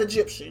with that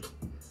Egyptian.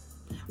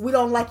 We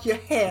don't like your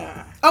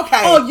hair.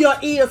 Okay. Oh, your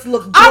ears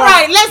look bright. All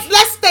right,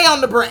 let's stay on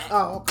the brand.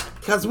 Oh, okay.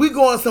 Because we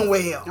going somewhere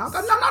else. No.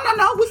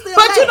 We still.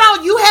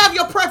 But you have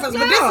your preference. Yeah.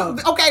 But this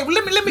is okay.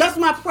 Let me. That's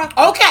my preference.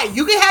 Okay,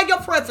 you can have your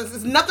preference.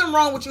 There's nothing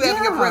wrong with you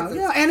having your preference.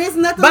 Yeah, and it's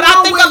nothing. But wrong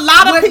I think a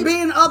lot of people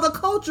being other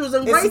cultures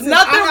and races.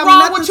 Nothing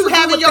wrong with you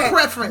having your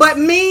preference. But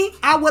me,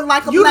 I would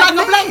like a black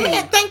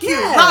man. Thank you.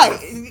 Yeah.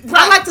 Right.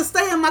 I like to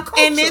stay in my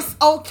culture, and it's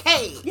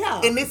okay. Yeah,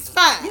 and it's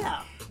fine.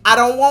 Yeah. I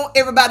don't want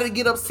everybody to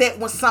get upset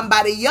when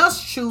somebody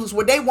else choose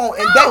what they want,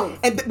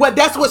 and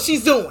that's what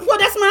she's doing. Well,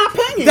 that's my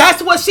opinion.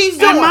 That's what she's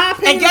doing. My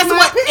opinion, and guess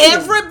what?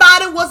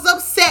 Everybody was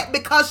upset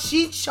because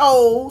she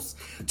chose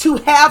to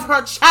have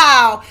her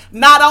child.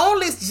 Not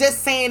only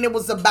just saying it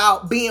was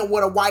about being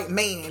with a white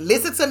man.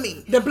 Listen to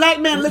me. The black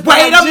man looked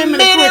like Jimmy. Wait a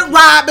minute,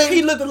 Robin.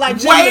 He looked like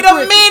Jimmy. Wait a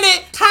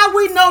minute. How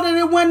we know that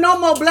it wasn't no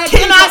more black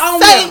people Can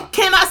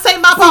I say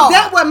my part?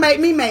 That what made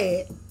me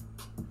mad.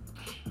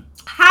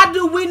 How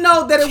do we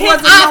know that it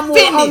wasn't no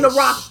more on the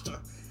roster?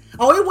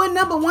 Oh, it wasn't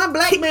number one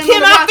black man on the roster.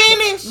 Can I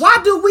finish? Why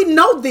do we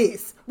know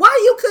this? Why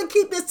you couldn't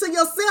keep this to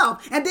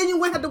yourself and then you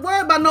wouldn't have to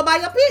worry about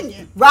nobody's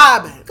opinion?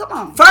 Robin, come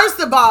on.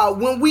 First of all,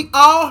 when we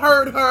all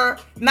heard her,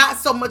 not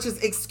so much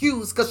as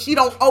excuse, because she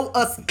don't owe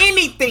us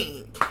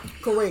anything.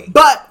 Correct.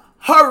 But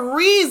her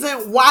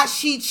reason why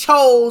she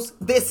chose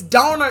this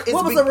donor is...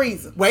 What was the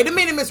reason? Wait a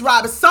minute, Miss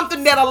Robin.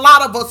 Something that a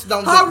lot of us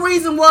don't do. Her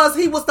reason was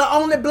he was the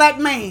only black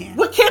man.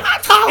 Well, can I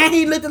talk? And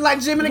he looked like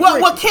Jimmy the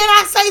Cricket. Well, can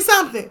I say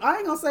something? I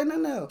ain't going to say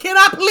nothing else. Can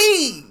I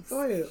please?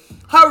 Go ahead.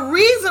 Her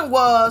reason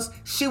was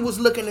she was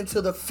looking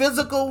into the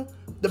physical,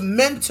 the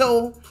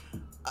mental,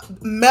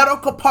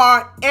 medical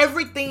part,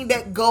 everything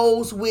that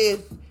goes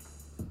with...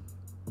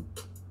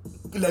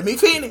 Let me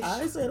finish.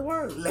 I ain't said a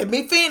word. Let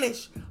me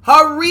finish.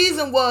 Her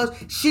reason was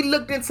she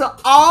looked into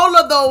all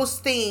of those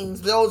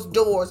things, those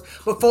doors,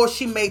 before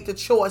she made the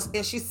choice.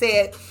 And she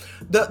said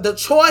the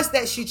choice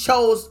that she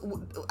chose,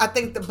 I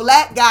think the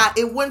black guy,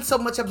 it wasn't so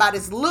much about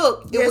his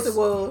look. It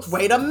was.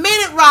 Wait a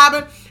minute,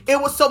 Robin. It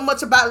was so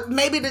much about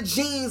maybe the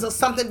genes or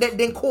something that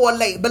didn't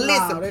correlate. But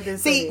listen,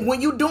 see,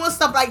 when you doing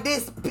stuff like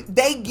this,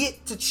 they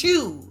get to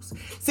choose.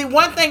 See,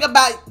 one thing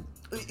about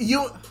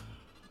you...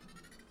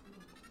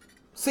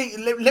 See,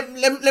 let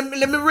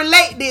me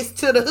relate this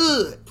to the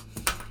hood.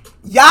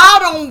 Y'all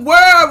don't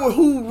worry with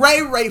who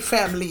Ray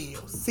family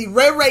is. See,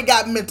 Ray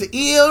got mental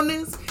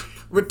illness,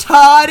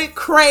 retarded,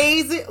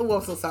 crazy. Oh,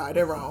 I'm so sorry.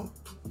 They're wrong.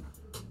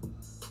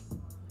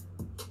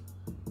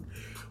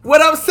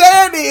 What I'm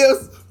saying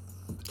is,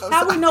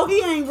 How we know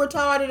he ain't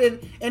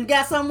retarded and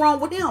got something wrong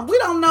with him? We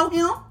don't know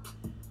him.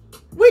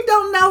 We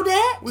don't know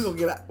that.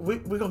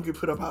 We're gonna get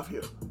put up off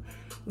here.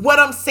 What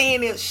I'm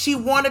saying is she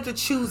wanted to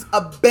choose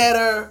a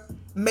better,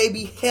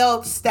 maybe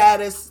health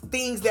status,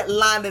 things that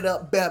lined it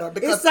up better.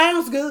 Because it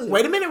sounds good.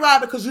 Wait a minute,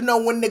 Robert, because you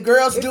know when the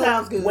girls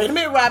sounds good. Wait a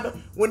minute, Robert.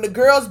 When the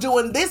girls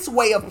doing this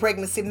way of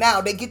pregnancy now,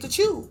 they get to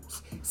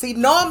choose. See,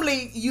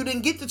 normally you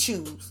didn't get to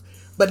choose.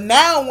 But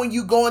now when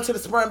you go into the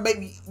sperm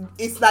baby,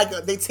 it's like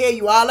they tell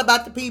you all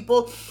about the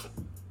people.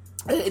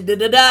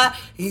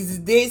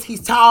 He's this,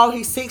 he's tall,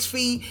 he's 6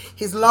 feet,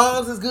 his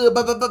lungs is good,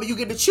 but you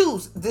get to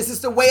choose. This is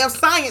the way of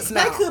science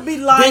now. They could be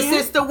lying.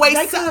 This is the way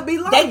they could be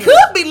lying. They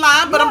could be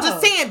lying, but I'm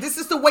just saying this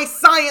is the way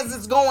science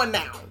is going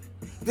now.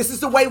 This is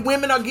the way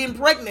women are getting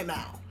pregnant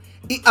now.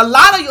 A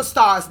lot of your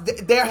stars,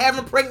 they're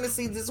having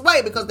pregnancy this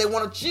way because they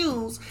want to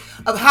choose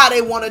of how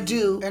they want to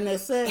do and they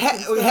said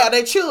have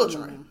their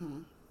children. Mm-hmm.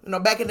 You know,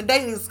 back in the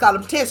day, they used to call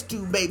them test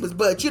tube babies,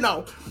 but you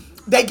know,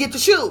 they get to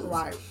choose.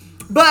 Right.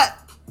 But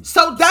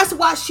so that's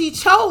why she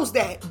chose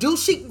that.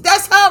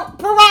 That's her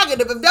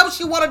prerogative. If that's what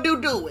she want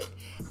to do it.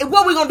 And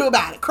what we gonna do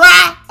about it?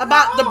 Cry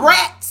about the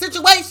brat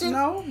situation?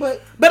 No,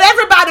 but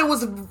everybody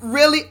was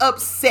really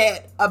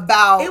upset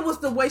about. It was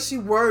the way she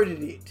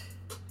worded it.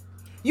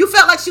 You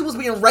felt like she was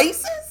being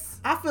racist?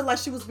 I feel like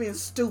she was being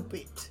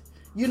stupid.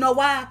 You know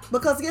why?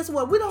 Because guess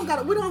what? We don't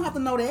have to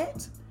know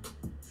that.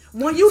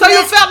 You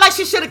felt like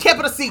she should have kept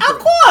it a secret? Of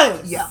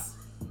course. Yeah.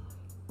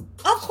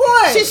 Of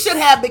course. She should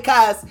have,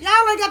 because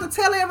y'all ain't got to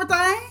tell everything.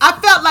 I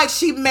felt like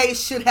she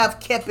should have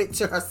kept it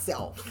to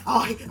herself.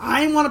 Oh,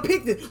 I ain't want to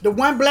pick the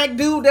one black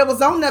dude that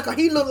was on there because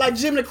he looked like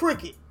Jiminy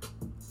Cricket.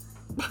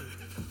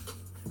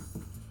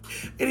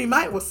 And he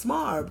was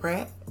smart,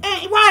 Brad.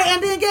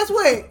 And then guess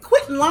what?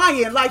 Quit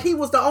lying like he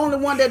was the only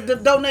one that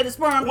donated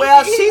sperm.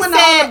 Well, she said, the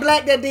only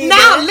black that did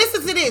now, that.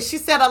 Listen to this. She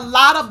said a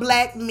lot of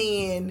black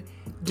men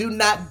do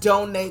not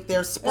donate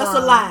their sperm. That's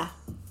a lie.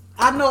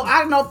 I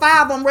know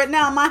 5 of them right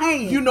now in my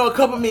hand. You know a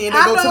couple men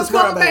that go to the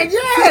sperm bank.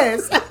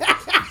 Yes.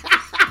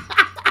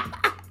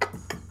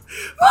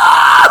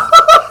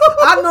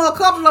 I know a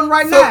couple of them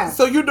right now.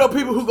 So you know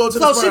people who go to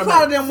the sperm bank. So she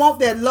probably didn't want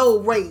that low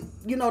rate.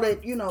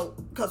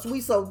 Because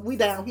we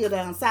down here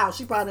down south.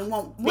 She probably didn't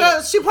want that.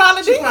 Well, she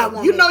probably did.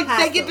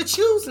 They get to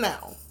choose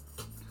now.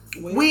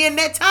 Well, we in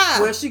that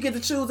time. Well, she get to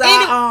choose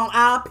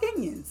our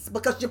opinions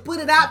because you put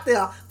it out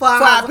there for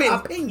our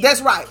opinion.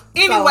 That's right.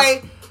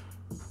 Anyway,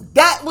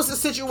 that was the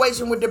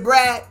situation with the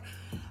brat.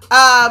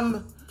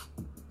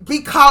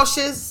 Be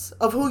cautious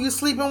of who you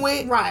sleeping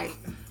with. Right.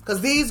 Because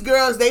these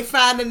girls, they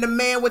finding the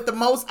man with the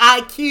most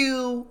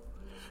IQ.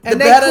 And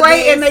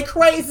they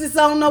crazy,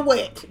 so on the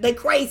wet. They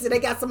crazy. They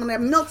got some of that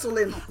mental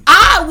in them.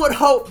 I would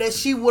hope that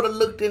she would have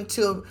looked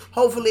into,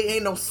 hopefully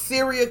ain't no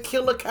serial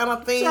killer kind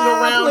of thing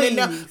around in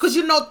there. Because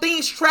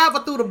things travel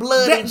through the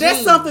blood and that's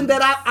genes. something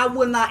that I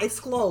would not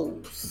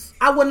disclose.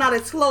 I would not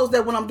disclose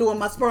that when I'm doing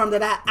my sperm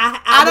that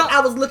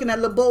I was looking at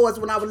little boys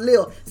when I was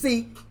little.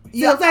 See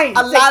what I'm saying?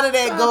 A lot of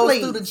that goes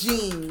through the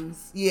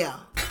genes. Yeah.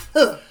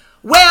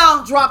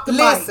 Well, drop the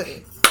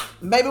mic.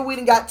 Maybe we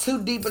done got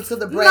too deep into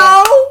the brand.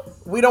 No.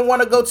 We don't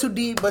want to go too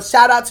deep, but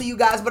shout out to you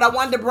guys. But I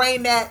wanted to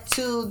bring that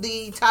to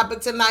the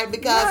topic tonight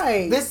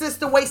because this is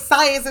the way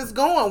science is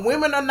going.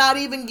 Women are not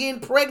even getting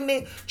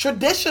pregnant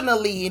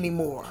traditionally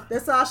anymore.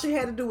 That's all she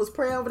had to do was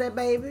pray over that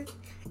baby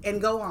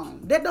and go on.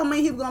 That don't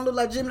mean he was going to look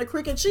like Jiminy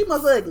Cricket. She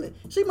must ugly.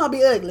 She must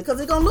be ugly because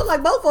it's going to look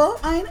like both of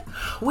them, ain't it?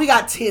 We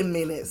got 10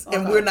 minutes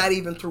and we're not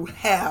even through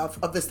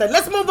half of this thing.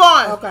 Let's move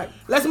on. Okay.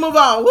 Let's move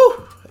on.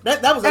 Woo.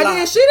 That was a lot. And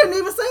then she didn't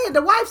even say it.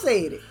 The wife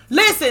said it.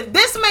 Listen,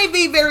 this may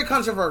be very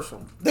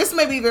controversial. Listen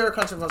to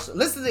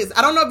this.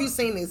 I don't know if you've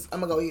seen this. I'm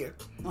going to go here.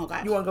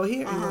 Okay. You want to go here?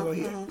 You want to go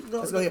here?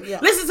 Let's go here.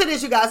 Yeah. Listen to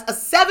this, you guys. A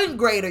 7th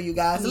grader, you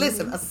guys.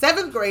 Listen, a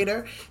 7th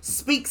grader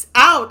speaks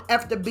out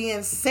after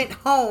being sent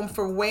home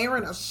for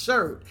wearing a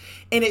shirt.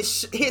 And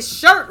his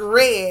shirt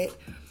read,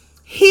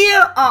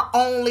 "Here are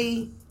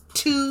only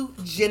 2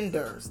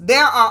 genders.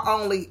 There are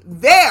only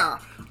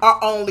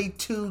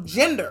 2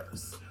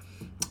 genders."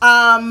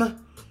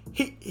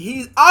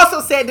 He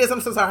also said this.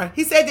 I'm so sorry.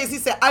 He said this. He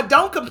said, "I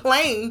don't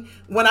complain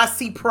when I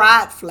see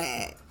pride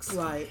flags."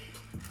 Right.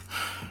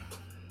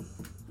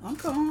 I'm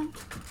coming.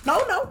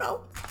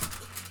 No.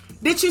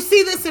 Did you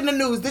see this in the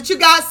news? Did you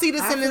guys see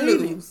this in the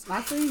news?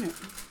 I seen it.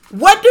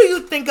 What do you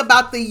think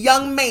about the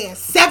young man?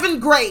 7th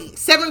grade.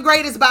 7th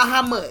grade is about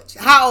how much?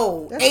 How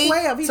old? That's 8,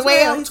 12. He's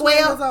 12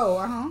 years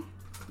old.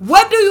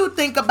 What do you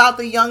think about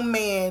the young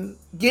man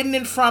getting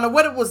in front of,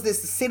 what was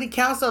this, the city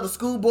council or the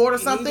school board or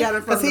something? He got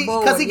in front of the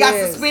board, because he got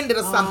suspended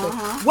or something.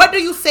 What do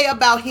you say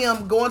about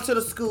him going to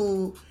the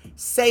school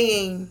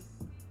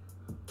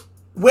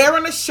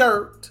wearing a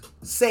shirt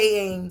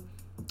saying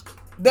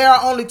there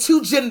are only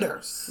 2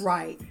 genders?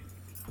 Right.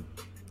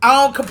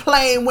 I don't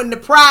complain when the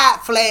pride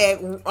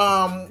flag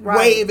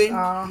waving.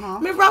 I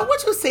mean, Rob,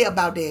 what you say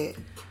about that?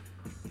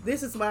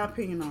 This is my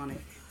opinion on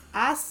it.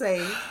 I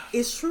say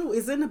it's true.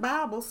 It's in the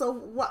Bible. So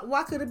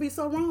why could it be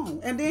so wrong?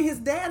 And then his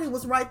daddy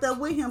was right there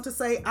with him to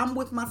say, I'm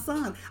with my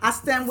son. I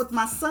stand with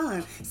my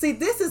son. See,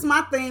 this is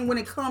my thing when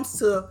it comes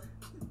to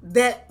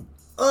that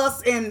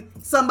us and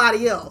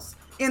somebody else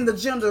in the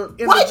gender. Why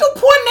you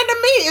pointing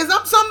at me? Is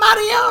I'm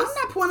somebody else? I'm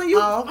not pointing at you.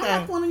 Oh, okay.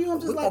 I'm not pointing at you.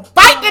 I'm just like,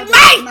 fight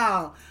tonight.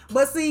 No.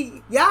 But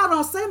see, y'all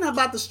don't say nothing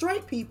about the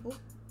straight people.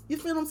 You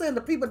feel what I'm saying?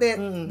 The people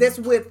that's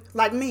with,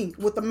 like me,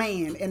 with the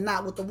man and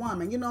not with the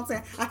woman. You know what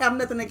I'm saying? I have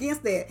nothing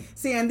against that.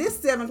 See, and this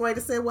 7th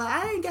grader said, well,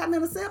 I ain't got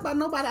nothing to say about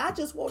nobody. I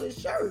just wore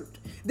this shirt.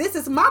 This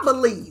is my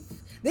belief.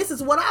 This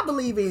is what I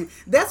believe in.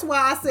 That's why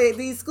I said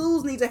these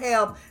schools need to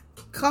have,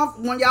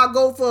 when y'all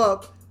go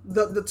for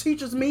the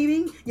teachers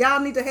meeting,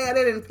 y'all need to have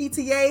that in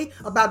PTA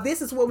about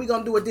this is what we're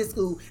going to do at this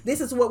school. This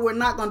is what we're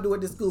not going to do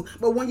at this school.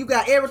 But when you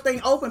got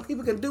everything open,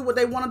 people can do what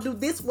they want to do.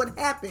 This is what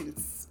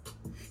happens.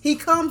 He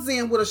comes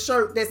in with a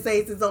shirt that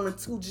says it's only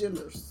 2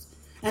 genders.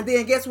 And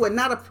then guess what?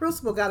 Now the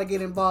principal got to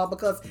get involved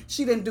because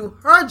she didn't do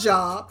her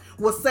job,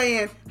 was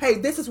saying, hey,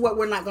 this is what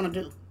we're not going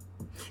to do.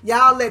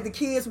 Y'all let the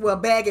kids wear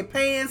baggy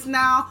pants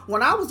now.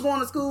 When I was going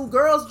to school,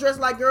 girls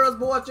dressed like girls,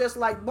 boys dressed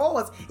like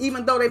boys,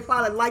 even though they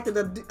probably liked it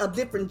a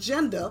different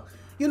gender.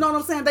 You know what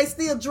I'm saying? They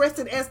still dressed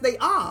it as they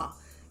are.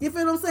 You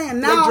feel what I'm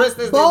saying? Now, boys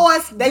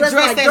dress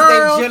like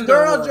girls,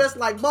 girls dress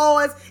like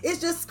boys.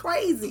 It's just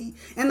crazy.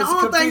 And the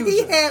only thing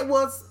he had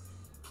was,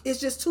 it's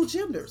just 2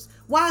 genders.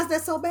 Why is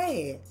that so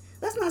bad?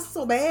 That's not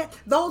so bad.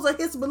 Those are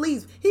his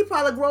beliefs. He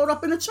probably grew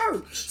up in the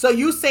church. So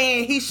you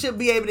saying he should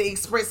be able to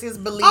express his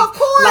beliefs of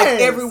course, like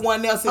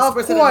everyone else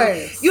expresses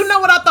it? You know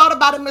what I thought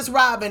about it, Miss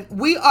Robin?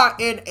 We are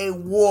in a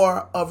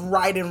war of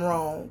right and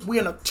wrong.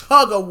 We're in a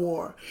tug of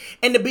war.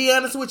 And to be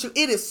honest with you,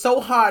 it is so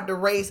hard to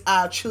raise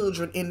our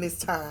children in this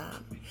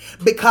time.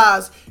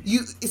 Because you,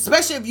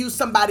 especially if you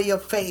somebody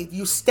of faith,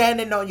 you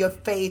standing on your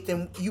faith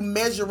and you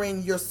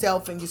measuring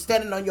yourself and you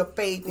standing on your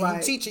faith and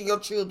you teaching your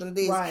children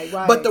this. Right.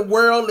 But the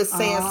world is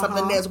saying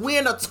something else. We're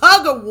in a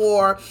tug of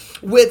war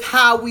with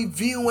how we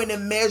viewing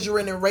and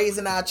measuring and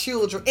raising our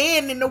children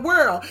and in the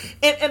world.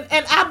 And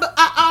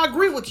I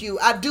agree with you.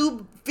 I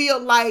do feel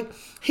like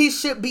he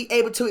should be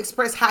able to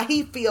express how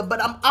he feels,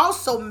 but I'm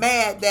also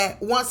mad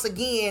that once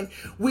again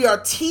we are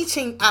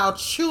teaching our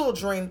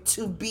children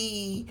to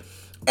be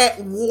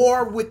at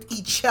war with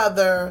each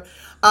other.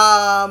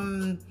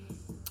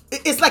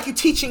 It's like you're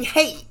teaching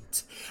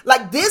hate.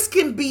 Like this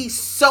can be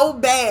so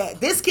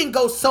bad. This can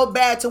go so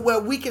bad to where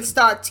we can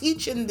start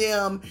teaching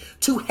them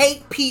to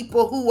hate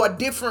people who are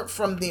different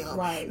from them.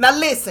 Right. Now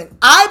listen,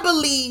 I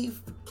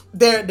believe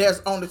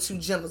there's only 2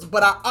 genders,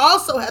 but I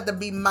also have to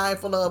be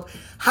mindful of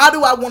how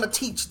do I want to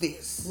teach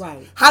this?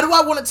 Right. How do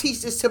I want to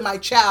teach this to my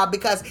child?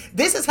 Because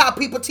this is how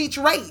people teach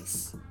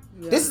race.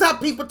 Yeah. This is how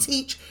people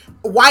teach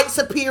white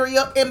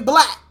superior and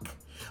black.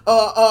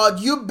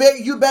 You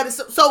better.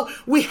 So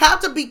we have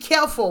to be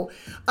careful.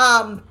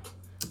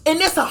 And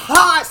it's a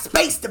hard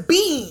space to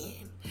be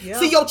in. Yep.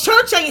 See, your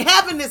church ain't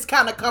having this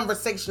kind of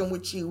conversation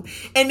with you.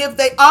 And if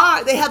they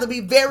are, they have to be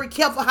very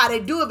careful how they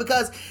do it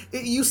because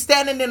you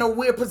standing in a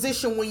weird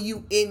position when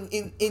you in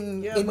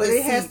but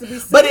it has to be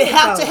said, but it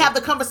has to have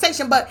the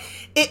conversation. But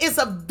it is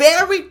a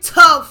very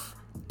tough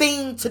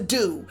thing to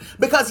do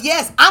because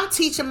yes, I'm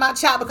teaching my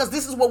child because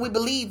this is what we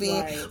believe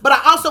in, but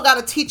I also got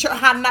to teach her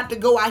how not to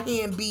go out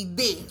here and be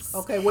this.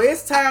 Okay, well,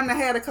 it's time to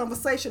have a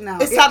conversation now.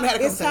 It's time to have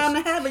a conversation. It's time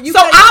to have it. So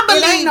I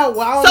believe. I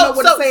don't know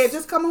what to say.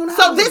 Just come on out.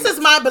 So this is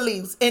my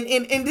beliefs, and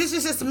this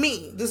is just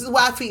me. This is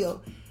what I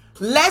feel.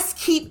 Let's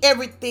keep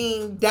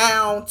everything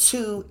down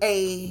to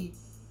a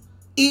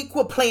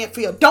equal playing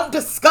field. Don't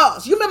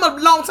discuss. You remember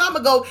a long time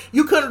ago,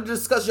 you couldn't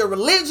discuss your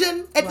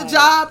religion at the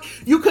job.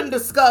 You couldn't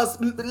discuss,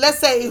 let's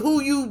say,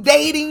 who you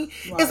dating.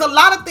 There's a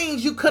lot of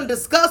things you couldn't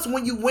discuss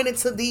when you went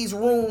into these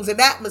rooms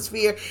and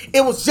atmosphere.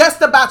 It was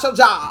just about your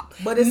job.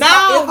 But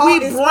now we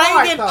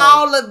bringing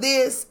all of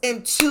this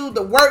into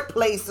the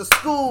workplace, the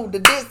school, the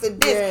this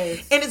and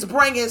this, and it's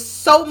bringing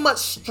so much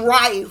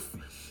strife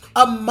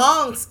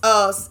amongst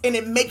us and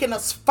it making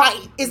us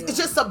fight. It's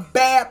just a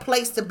bad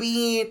place to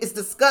be in. It's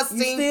disgusting.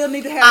 You still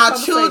need to have our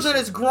children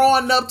is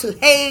growing up to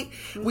hate.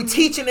 We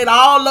teaching it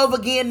all over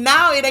again.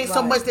 Now it ain't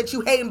so much that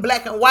you hating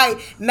black and white.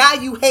 Now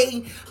you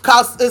hating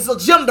because it's a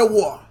gender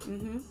war.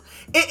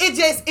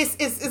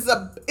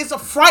 It's a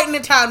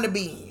frightening time to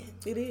be in.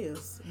 It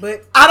is,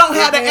 but I don't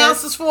have the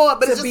answers for it.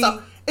 But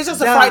it's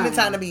just a frightening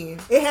time to be in.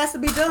 It has to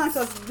be done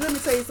because let me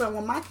tell you something.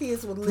 When my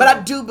kids were little, but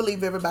I do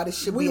believe everybody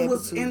should be able to. We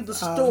was in the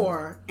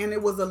store and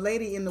it was a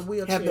lady in the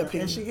wheelchair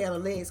and she had her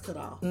legs cut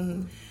off.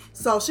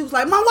 So she was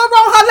like, "Mom, what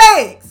wrong with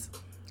her legs?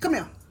 Come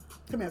here,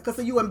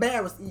 because you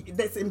embarrassed.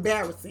 That's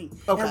embarrassing."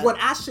 Okay. And what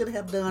I should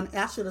have done,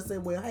 I should have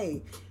said, "Well,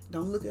 hey,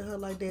 don't look at her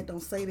like that.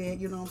 Don't say that.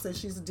 You know what I'm saying?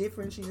 She's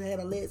different. She's had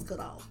her legs cut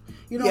off.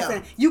 You know what I'm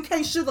saying? You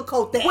can't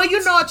sugarcoat that." Well,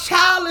 you know, a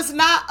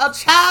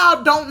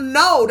child don't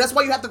know. That's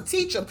why you have to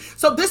teach them.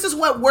 So this is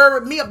what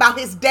worried me about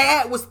his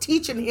dad was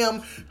teaching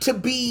him to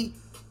be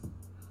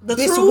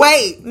this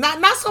way.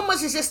 Not so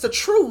much as just the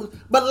truth,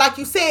 but like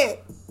you said,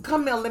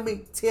 come here, let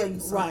me tell you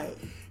something. Right.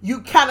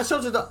 you kind of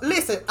showed your.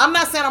 Listen, I'm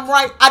not saying I'm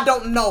right. I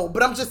don't know,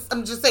 but I'm just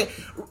saying.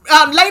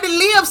 Lady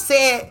Liv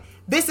said,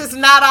 "This is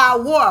not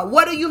our war."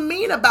 What do you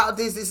mean about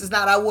this? This is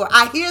not our war.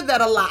 I hear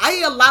that a lot. I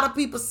hear a lot of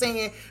people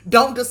saying,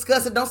 "Don't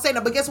discuss it. Don't say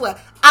that." But guess what?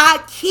 Our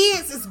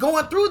kids is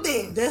going through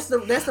this. That's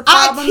the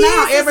problem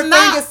now.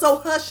 Everything is so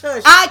hush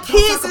hush. Our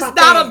kids is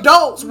not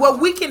adults where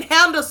we can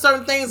handle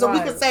certain things, and we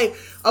can say,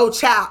 "Oh,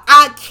 child."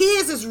 Our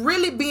kids is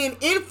really being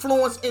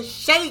influenced and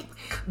shaped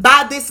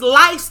by this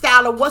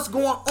lifestyle of what's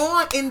going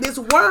on in this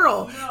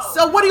world.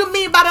 So what do you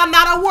mean by that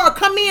not our world?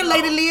 Come in,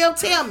 Lady Liv.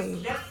 Tell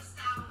me.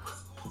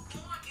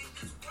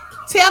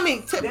 Tell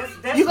me. You're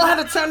going to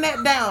have to turn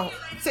that down.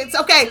 It's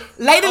okay.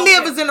 Lady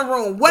Liv is in the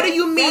room. What do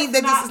you mean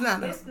that this is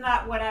not? That's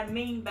not what I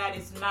mean by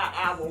it's not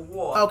our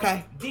war.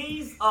 Okay.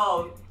 These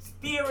are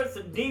spirits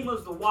and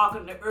demons that walk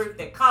on the earth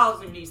that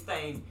causing these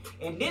things.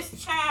 And this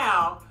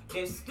child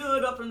that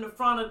stood up in the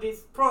front of this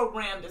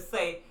program to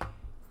say,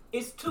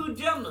 it's two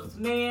genders,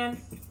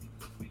 man,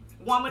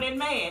 woman and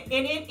man.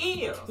 And it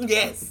is.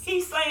 Yes.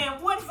 He's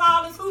saying, what is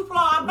all this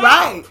hoopla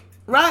about?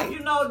 Right. You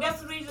know,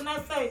 that's the reason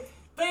I say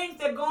things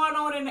that are going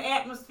on in the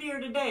atmosphere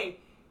today,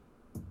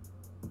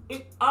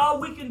 all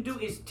we can do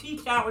is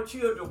teach our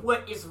children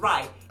what is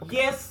right. Okay.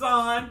 Yes,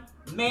 son,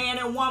 man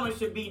and woman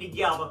should be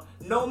together.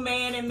 No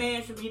man and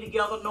man should be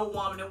together. No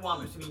woman and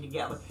woman should be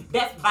together.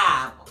 That's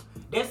Bible.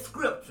 That's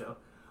scripture.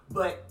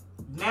 But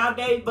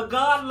nowadays, but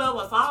God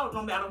loves us all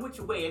no matter which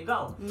way it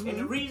goes. Mm-hmm. And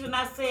the reason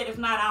I said it's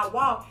not our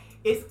walk,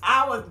 it's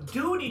our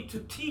duty to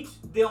teach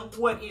them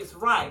what is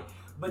right.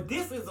 But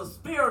this is a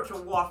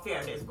spiritual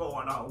warfare that's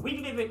going on. We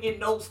live in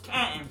those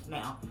times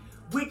now.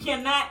 We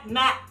cannot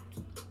not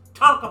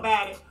talk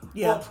about it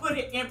or put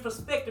it in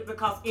perspective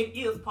because it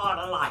is part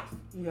of life.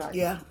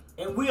 Yeah.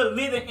 And we're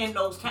living in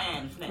those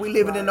times now. We're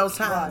living in those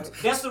times.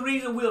 Right. That's the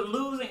reason we're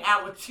losing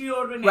our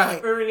children at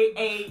an early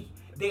age.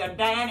 They are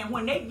dying, and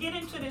when they get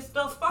into this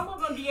stuff, some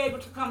of them be able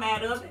to come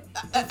out of it,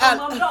 and some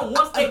of them don't.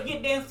 Once they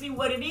get there and see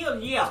what it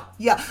is,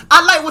 yeah.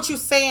 I like what you're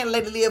saying,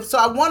 Lady Liv. So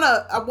I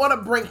wanna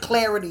bring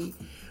clarity.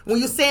 When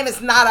you're saying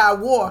it's not our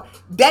war,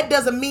 that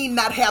doesn't mean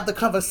not have the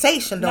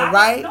conversation, though,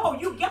 right? No,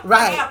 you got to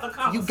have the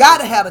conversation. You got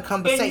to have the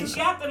conversation. And you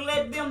got to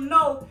let them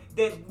know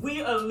that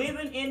we are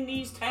living in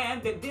these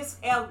times, that this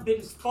has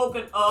been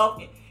spoken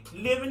of,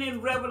 living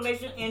in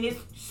Revelation, and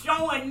it's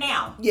showing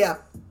now. Yeah.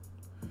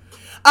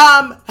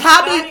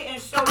 How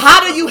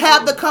do you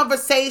have the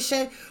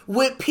conversation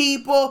with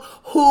people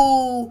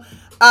who,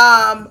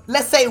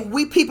 let's say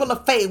we people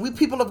of faith, we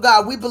people of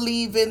God, we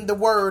believe in the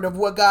word of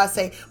what God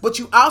say, but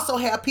you also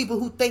have people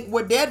who think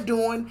what they're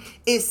doing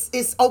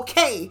is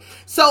okay.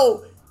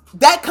 So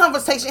that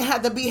conversation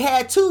had to be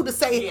had too, to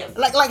say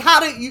like how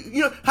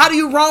do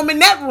you roam in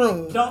that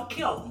room? Don't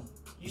kill them.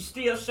 You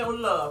still show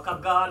love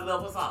because God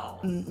loves us all.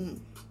 Mm-hmm.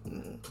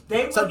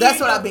 So that's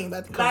what I mean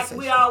by the conversation.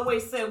 Like we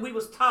always said, we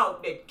was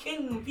taught that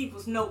kingdom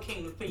peoples know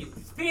kingdom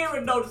people.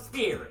 Spirit know the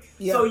spirit.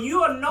 Yeah. So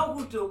you'll know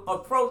who to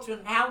approach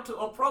and how to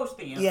approach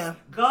them. Yeah.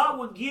 God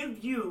will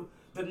give you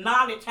the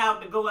knowledge how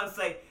to go and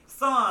say,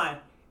 son,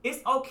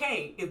 it's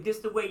okay if this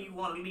is the way you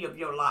want to live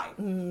your life.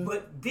 Mm-hmm.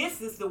 But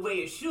this is the way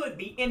it should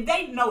be. And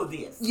they know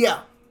this.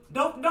 Yeah.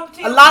 Don't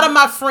tell a lot of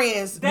my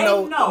friends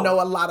know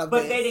a lot of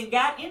but this. They done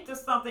got into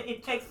something.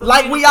 It takes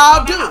like we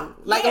all do.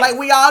 Like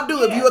we all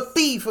do. If you're a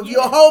thief, if you're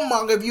a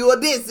homemonger, if you're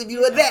this, if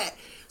you're that.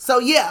 So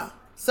yeah.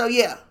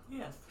 Yes.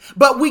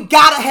 But we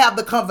gotta have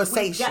the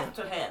conversation. We got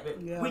to have it.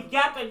 Yeah. We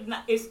got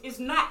to. It's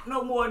not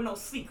no more no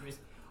secrets.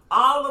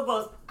 All of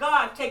us,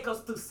 God take us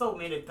through so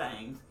many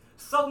things,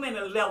 so many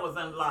levels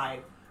in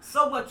life,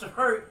 so much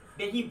hurt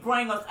that He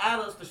bring us out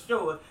of us to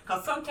show it.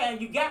 Because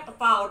sometimes you got to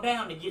fall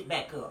down to get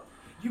back up.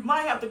 You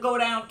might have to go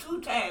down 2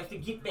 times to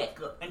get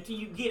back up until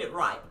you get it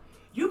right.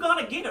 You're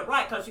going to get it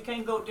right because you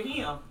can't go to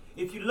Him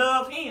if you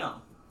love Him.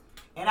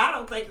 And I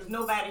don't think there's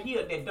nobody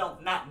here that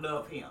don't not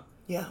love Him.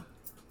 Yeah.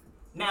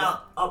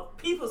 Now,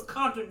 people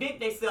contradict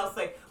themselves,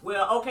 say,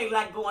 well, okay,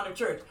 like going to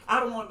church.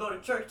 I don't want to go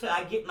to church till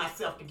I get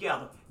myself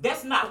together.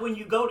 That's not when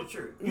you go to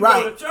church. You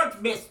go to church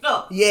messed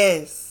up.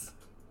 Yes.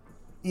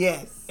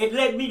 It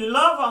let me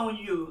love on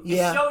you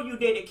and show you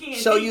that it can.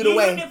 Show you the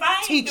way. Even if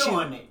I ain't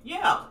doing it.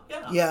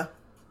 Yeah.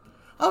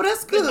 Oh,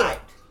 that's good.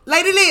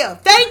 Lady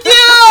Liv, thank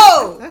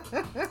you.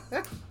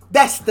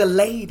 That's the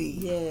lady.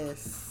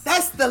 Yes.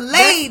 That's the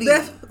lady.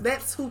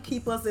 That's who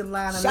keep us in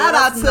line. And shout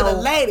out to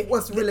the lady.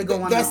 What's really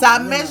going on? That's our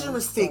measuring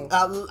stick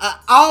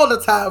all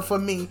the time for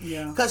me.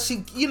 Because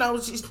she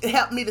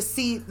helped me to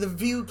see the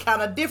view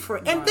kind of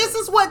different. And this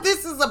is what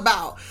this is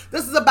about.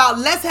 This is about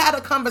let's have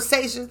a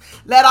conversation.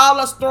 Let all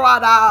us throw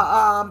out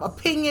our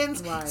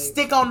opinions.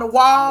 Stick on the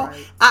wall.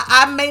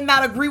 I may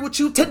not agree with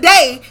you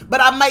today, but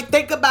I might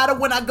think about it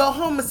when I go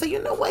home and say, you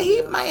know what,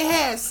 he might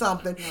have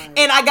something.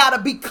 And I got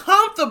to be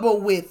comfortable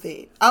with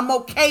it. I'm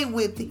okay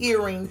with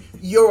hearing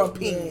your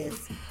opinion.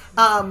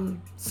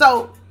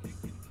 So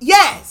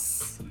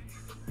yes,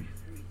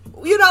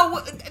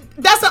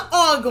 That's an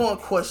ongoing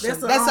question.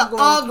 That's an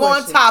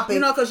ongoing topic. You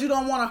know, because you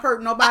don't want to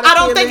hurt nobody. I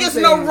don't think there's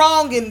no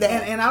wrong in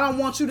that. And I don't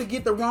want you to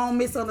get the wrong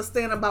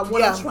misunderstanding about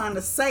what I'm trying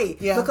to say.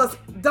 Yeah. Because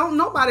don't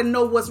nobody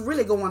know what's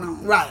really going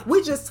on. Right.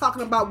 We just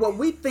talking about what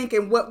we think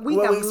and what we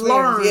have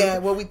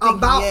learned what we think,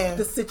 about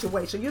the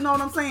situation. You know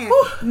what I'm saying?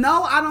 Whew.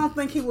 No, I don't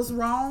think he was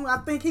wrong. I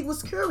think he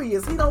was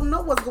curious. He don't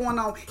know what's going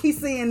on. He's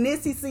seeing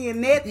this. He's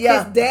seeing that.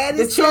 Yeah. His dad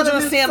is the children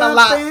are seeing something. A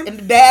lot. And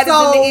the dad is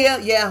in the ear.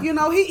 Yeah. You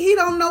know, he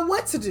don't know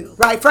what to do.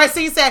 Right.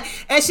 Francine said,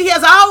 and she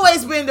has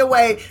always been the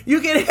way. You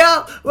can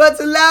help but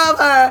to love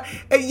her.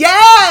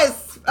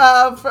 Yes.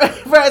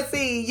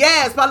 Francine,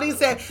 yes. Pauline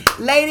said,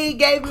 lady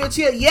gave me a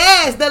chill.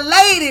 Yes, the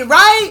lady,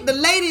 right? The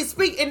lady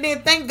speak, and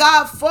then thank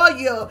God for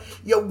your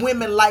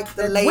women like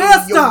the lady,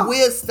 your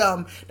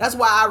wisdom. That's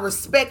why I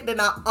respect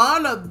and I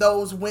honor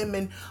those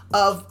women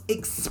of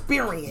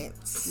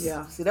experience.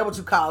 Yeah. See, that's what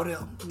you call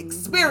them.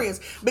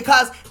 Experience.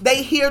 Because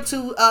they here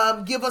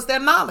to give us their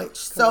knowledge.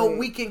 So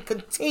we can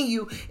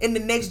continue in the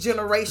next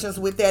generations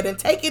with that and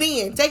take it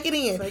in.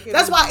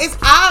 That's why it's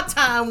our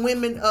time,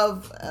 women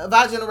of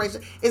our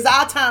generation, it's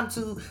our time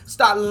to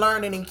start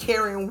learning and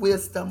carrying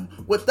wisdom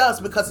with us,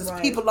 because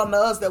it's people under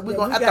us that we're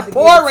going to have to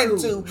pour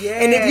into.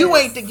 Yes. And if you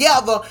ain't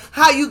together,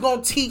 how you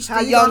going to teach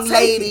the young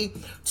lady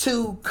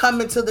to come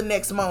into the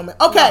next moment?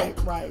 Okay.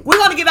 Right. We're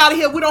going to get out of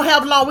here. We don't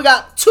have long. We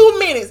got 2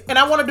 minutes, and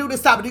I want to do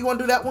this topic. Do you want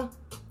to do that one?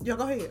 Yeah,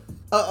 go ahead.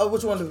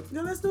 What you want to do?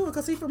 Yeah, let's do it,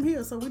 because he's from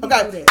here, so we need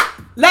to do that.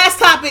 Last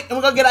topic, and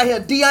we're going to get out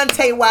of here.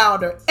 Deontay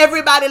Wilder.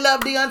 Everybody love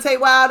Deontay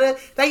Wilder.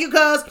 Thank you,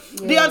 cuz.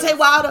 Yes. Deontay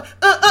Wilder.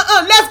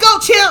 Let's go,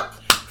 champ.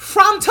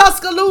 From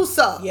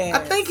Tuscaloosa. Yes. I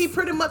think he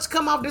pretty much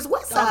come off this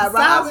west side,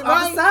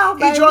 right? South,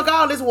 he drunk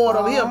all this water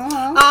over here.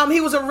 He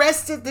was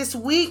arrested this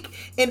week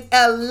in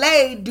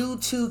LA due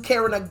to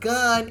carrying a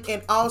gun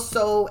and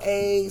also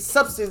a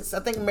substance,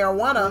 I think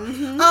marijuana.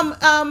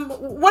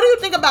 What do you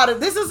think about it?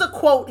 This is a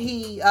quote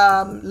he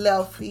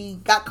left. He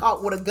got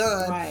caught with a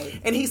gun. Right.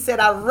 And he said,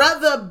 I'd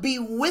rather be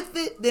with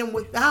it than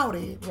without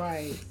it.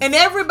 Right. And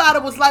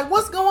everybody was like,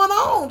 what's going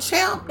on,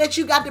 champ, that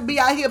you got to be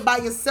out here by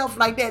yourself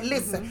like that?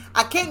 Listen,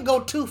 I can't go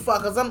too far,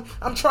 because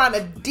I'm trying to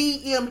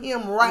DM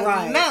him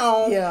right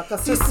now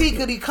to see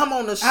could he come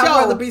on the show.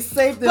 I'd rather be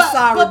safe than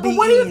sorry. But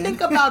what do you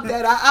think about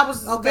that? I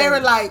was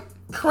very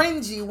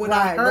cringy when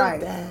I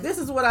heard that. This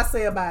is what I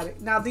say about it.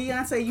 Now,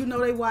 Deontay, you know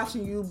they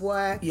watching you,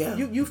 boy. Yeah.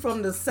 You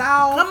from the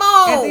South. Come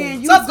on. And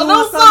then you doing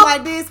something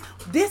like this.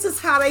 This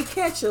is how they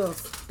catch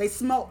us. They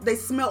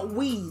smelt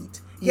weed.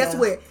 Guess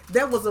what?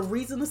 There was a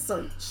reason to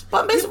search.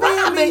 But Miss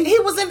Robin, he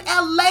was in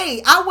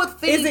LA. I would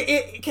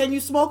think. Can you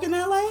smoke in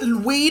LA?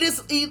 Weed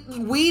is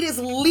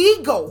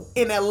legal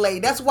in LA.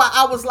 That's why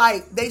I was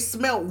like, they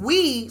smell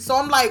weed. So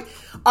I'm like,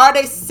 are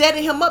they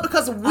setting him up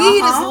because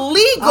weed is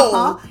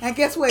legal? And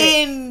guess what?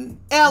 In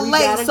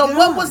LA. So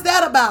what was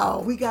that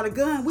about? We got a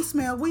gun. We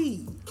smell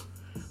weed.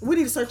 We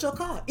need to search your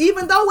car,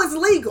 even though it's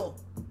legal.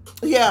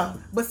 Yeah.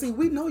 But see,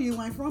 we know you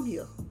ain't from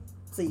here.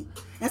 See.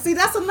 And see,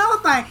 that's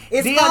another thing.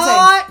 It's Deontay.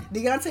 Hard.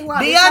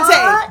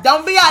 Deontay,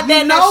 don't be out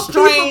there in that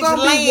strange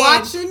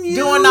land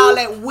doing all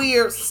that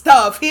weird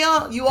stuff. Here,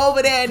 you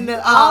over there and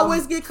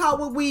always get caught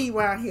with weed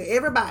around here.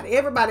 Everybody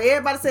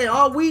saying,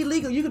 "Oh, weed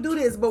legal, you can do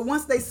this." But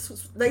once they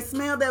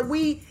smell that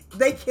weed,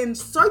 they can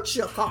search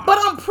your car. But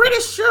I'm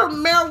pretty sure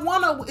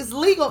marijuana is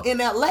legal in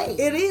LA.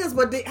 It is,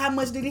 but how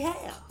much did he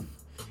have?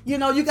 You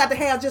know, you got to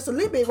have just a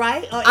little bit,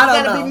 right? I don't know.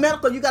 You got to be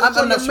medical. You got to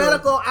show your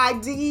medical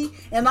ID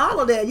and all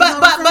of that.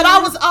 But I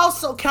was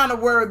also kind of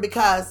worried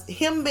because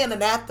him being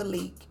an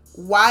athlete,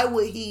 why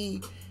would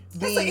he be?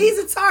 That's an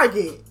easy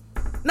target.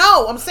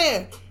 No, I'm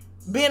saying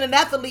being an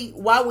athlete,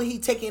 why would he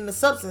take in the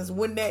substance?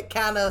 Wouldn't that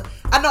kind of?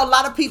 I know a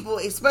lot of people,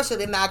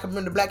 especially in our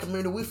community, the black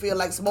community, we feel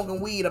like smoking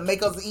weed will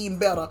make us eating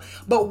better.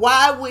 But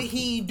why would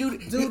he do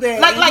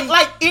that?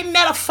 Like, isn't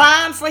that a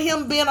fine for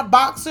him being a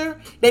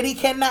boxer that he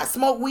cannot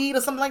smoke weed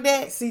or something like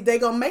that? See, they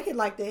gonna make it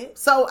like that.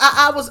 So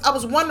I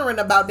was wondering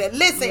about that.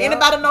 Listen,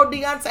 anybody know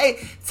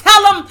Deontay?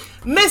 Tell him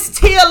Miss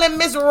Teal and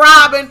Miss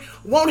Robin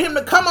want him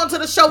to come onto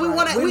the show.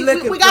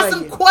 We got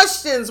some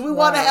questions. We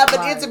want to have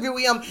an interview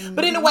with him.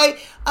 But anyway,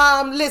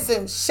 listen.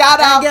 Shout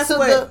out to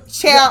the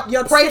champ.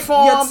 Pray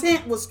for him. Your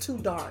tent was too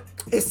dark.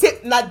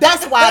 Now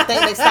that's why I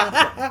think they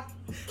stopped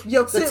it.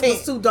 Your tent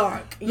was too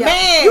dark. Yeah.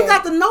 Man, you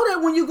got to know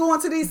that when you go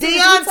into these cities.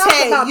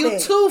 Deontay, you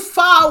too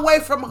far away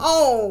from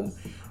home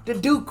to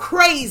do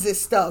crazy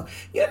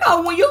stuff. You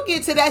know, when you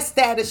get to that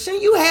status,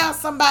 shouldn't you have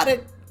somebody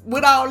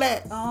with all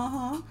that?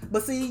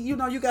 But see, you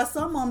know, you got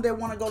some of them that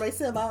want to go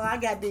themselves. Oh, I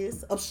got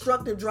this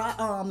obstructive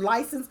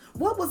license.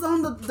 What was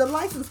on the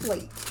license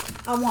plate?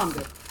 I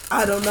wonder.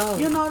 I don't know.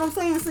 You know what I'm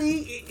saying?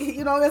 See,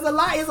 you know, there's a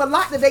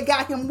lot that they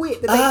got him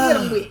with, that they hit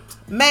him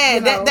with. Man,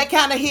 you know? that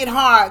kind of hit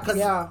hard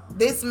because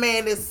this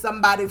man is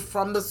somebody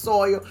from the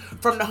soil,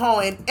 from the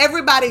home, and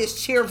everybody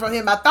is cheering for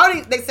him. I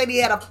thought they said he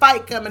had a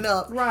fight coming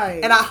up.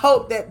 Right. And I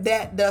hope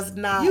that does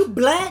not. You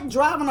black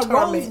driving a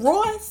Rolls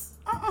Royce?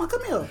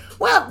 Come here.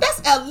 Well,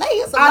 that's LA.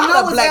 It's a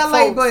lot of black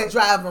folks but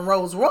driving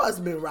Rolls Royce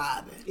been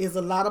robbing. There's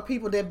a lot of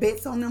people that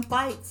bets on them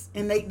fights,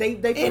 and they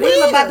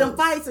feel about them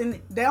fights, and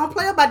they don't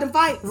play about them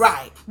fights.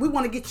 Right. We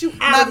want to get you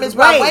out of the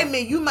way. Wait a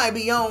minute, you might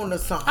be on to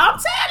something. I'm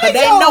telling you. But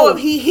they know if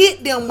he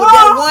hit them with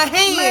that one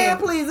hand, man,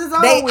 please, it's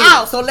all they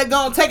out. So let's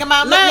go and take him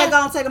out now. Let's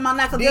go and take him out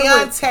now.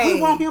 Deontay,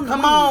 we want him to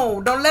come win.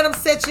 on, don't let him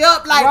set you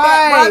up like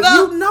that,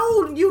 brother.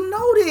 You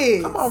know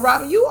this. Come on,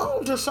 Robin, you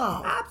own to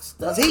something.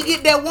 Cause he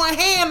get that one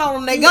hand on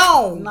him, they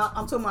gone. No,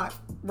 I'm talking about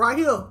right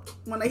here.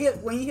 When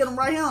you hit him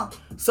right here.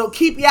 So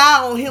keep your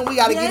eye on him. We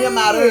got to get him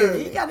out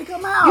early. He got to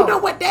come out. You know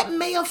what? That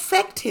may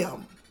affect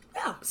him.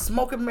 Yeah.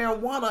 Smoking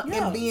marijuana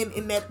and being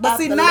in that. But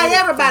see, now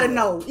everybody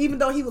know. Even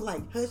though he was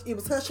like, hush, it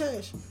was hush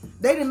hush.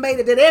 They done made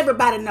it that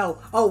everybody know.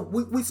 Oh,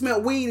 we smell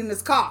weed in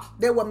his car.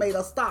 That what made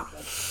us stop him.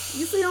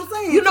 You see what I'm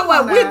saying? You know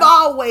what? We've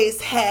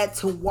always had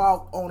to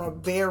walk on a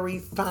very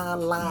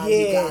fine line,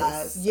 you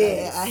guys.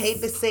 Yes. I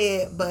hate to say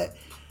it, but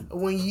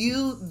when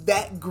you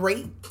that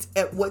great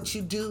at what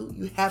you do,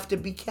 you have to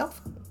be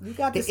careful. You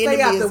got to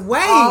stay out the way.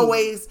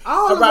 Always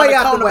all the way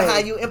out the way.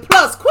 Behind you. And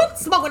plus, quit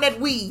smoking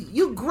that weed.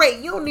 You great.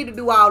 You don't need to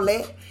do all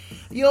that.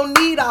 You don't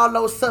need all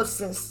those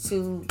substances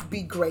to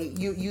be great.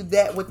 You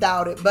that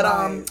without it.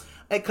 But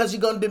because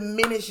you're gonna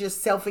diminish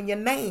yourself and your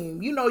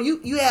name. You know,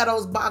 you had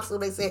those boxers.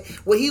 They said,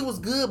 well, he was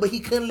good, but he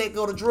couldn't let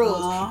go of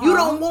drugs. You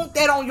don't want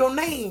that on your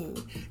name.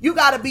 You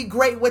got to be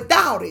great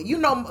without it. You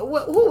know,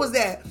 who was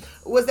that?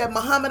 Was that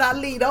Muhammad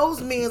Ali?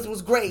 Those men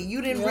was great.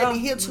 You didn't really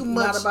hear too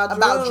much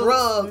about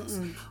drugs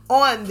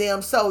on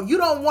them. So you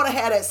don't want to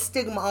have that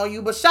stigma on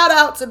you. But shout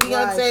out to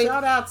Deontay. Right,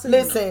 shout out to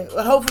Listen,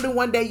 hopefully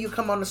one day you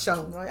come on the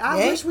show. Right.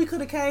 I wish we could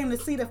have came to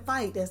see the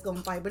fight that's going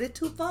to fight, but it's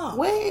too far.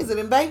 Where is it?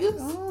 In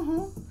Vegas?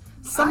 Mm-hmm.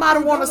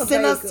 Somebody want to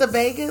send us to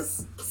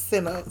Vegas?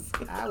 Send us.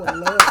 I would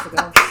love to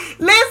go.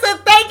 Listen,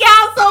 thank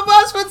y'all so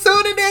much for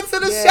tuning into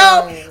the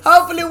show.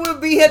 Hopefully we'll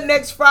be here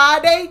next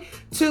Friday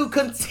to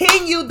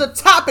continue the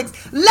topics.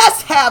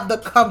 Let's have the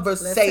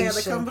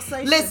conversation.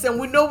 Listen,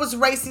 we know it's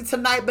racy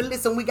tonight, but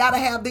listen, we got to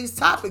have these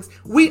topics.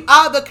 We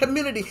are the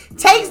community.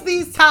 Take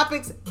these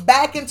topics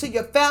back into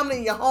your family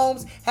and your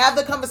homes. Have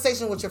the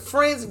conversation with your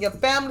friends and your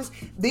families.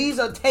 These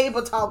are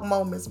table talk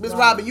moments. Miss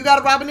Robin, you got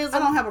a Robinism? I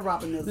don't have a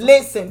Robinism.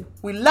 Listen,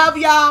 we love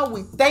y'all.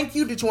 We thank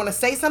you. Did you want to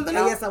say something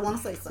else? Yes, I want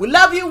to say something. We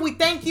love you. We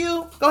thank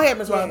you. Go ahead,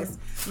 Miss Robin.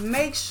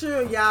 Make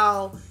sure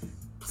y'all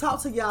talk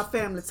to y'all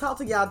family, talk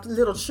to y'all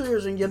little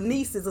children, your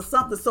nieces or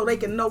something, so they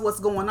can know what's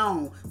going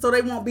on, so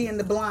they won't be in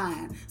the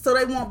blind, so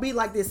they won't be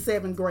like this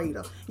 7th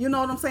grader. You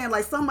know what I'm saying?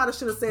 Like somebody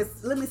should have said,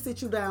 let me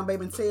sit you down,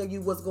 baby, and tell you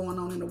what's going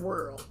on in the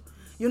world.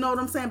 You know what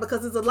I'm saying?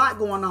 Because there's a lot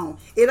going on.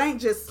 It ain't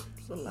just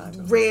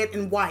red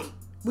and white.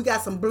 We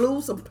got some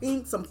blue, some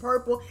pink, some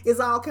purple. It's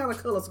all kind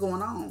of colors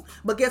going on.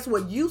 But guess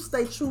what? You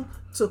stay true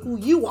to who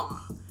you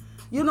are.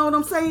 You know what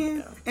I'm saying?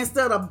 Yeah.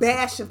 Instead of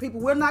bashing people.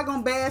 We're not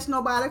going to bash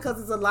nobody because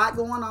there's a lot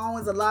going on.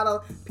 There's a lot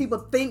of people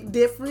think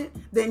different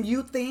than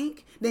you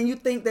think. Then you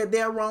think that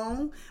they're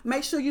wrong.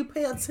 Make sure you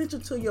pay attention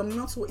to your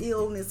mental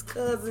illness,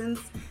 cousins,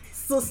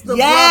 sister, brother,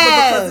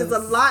 because there's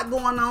a lot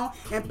going on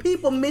and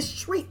people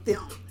mistreat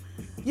them.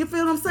 You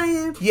feel what I'm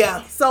saying?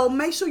 Yeah. So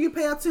make sure you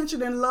pay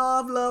attention and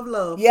love.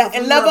 Yeah,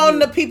 and love on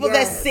the people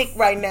that's sick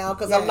right now,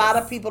 because a lot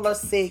of people are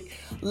sick.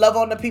 Love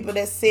on the people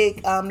that's sick.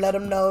 Let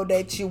them know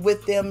that you're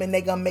with them and they're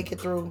going to make it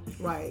through.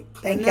 Right.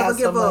 Thank y'all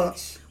so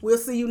much. We'll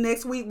see you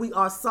next week. We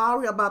are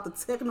sorry about the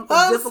technical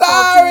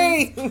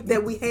difficulties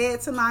that we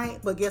had tonight,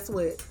 but guess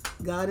what?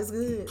 God is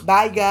good.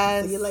 Bye,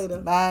 guys. See you later.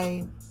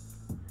 Bye.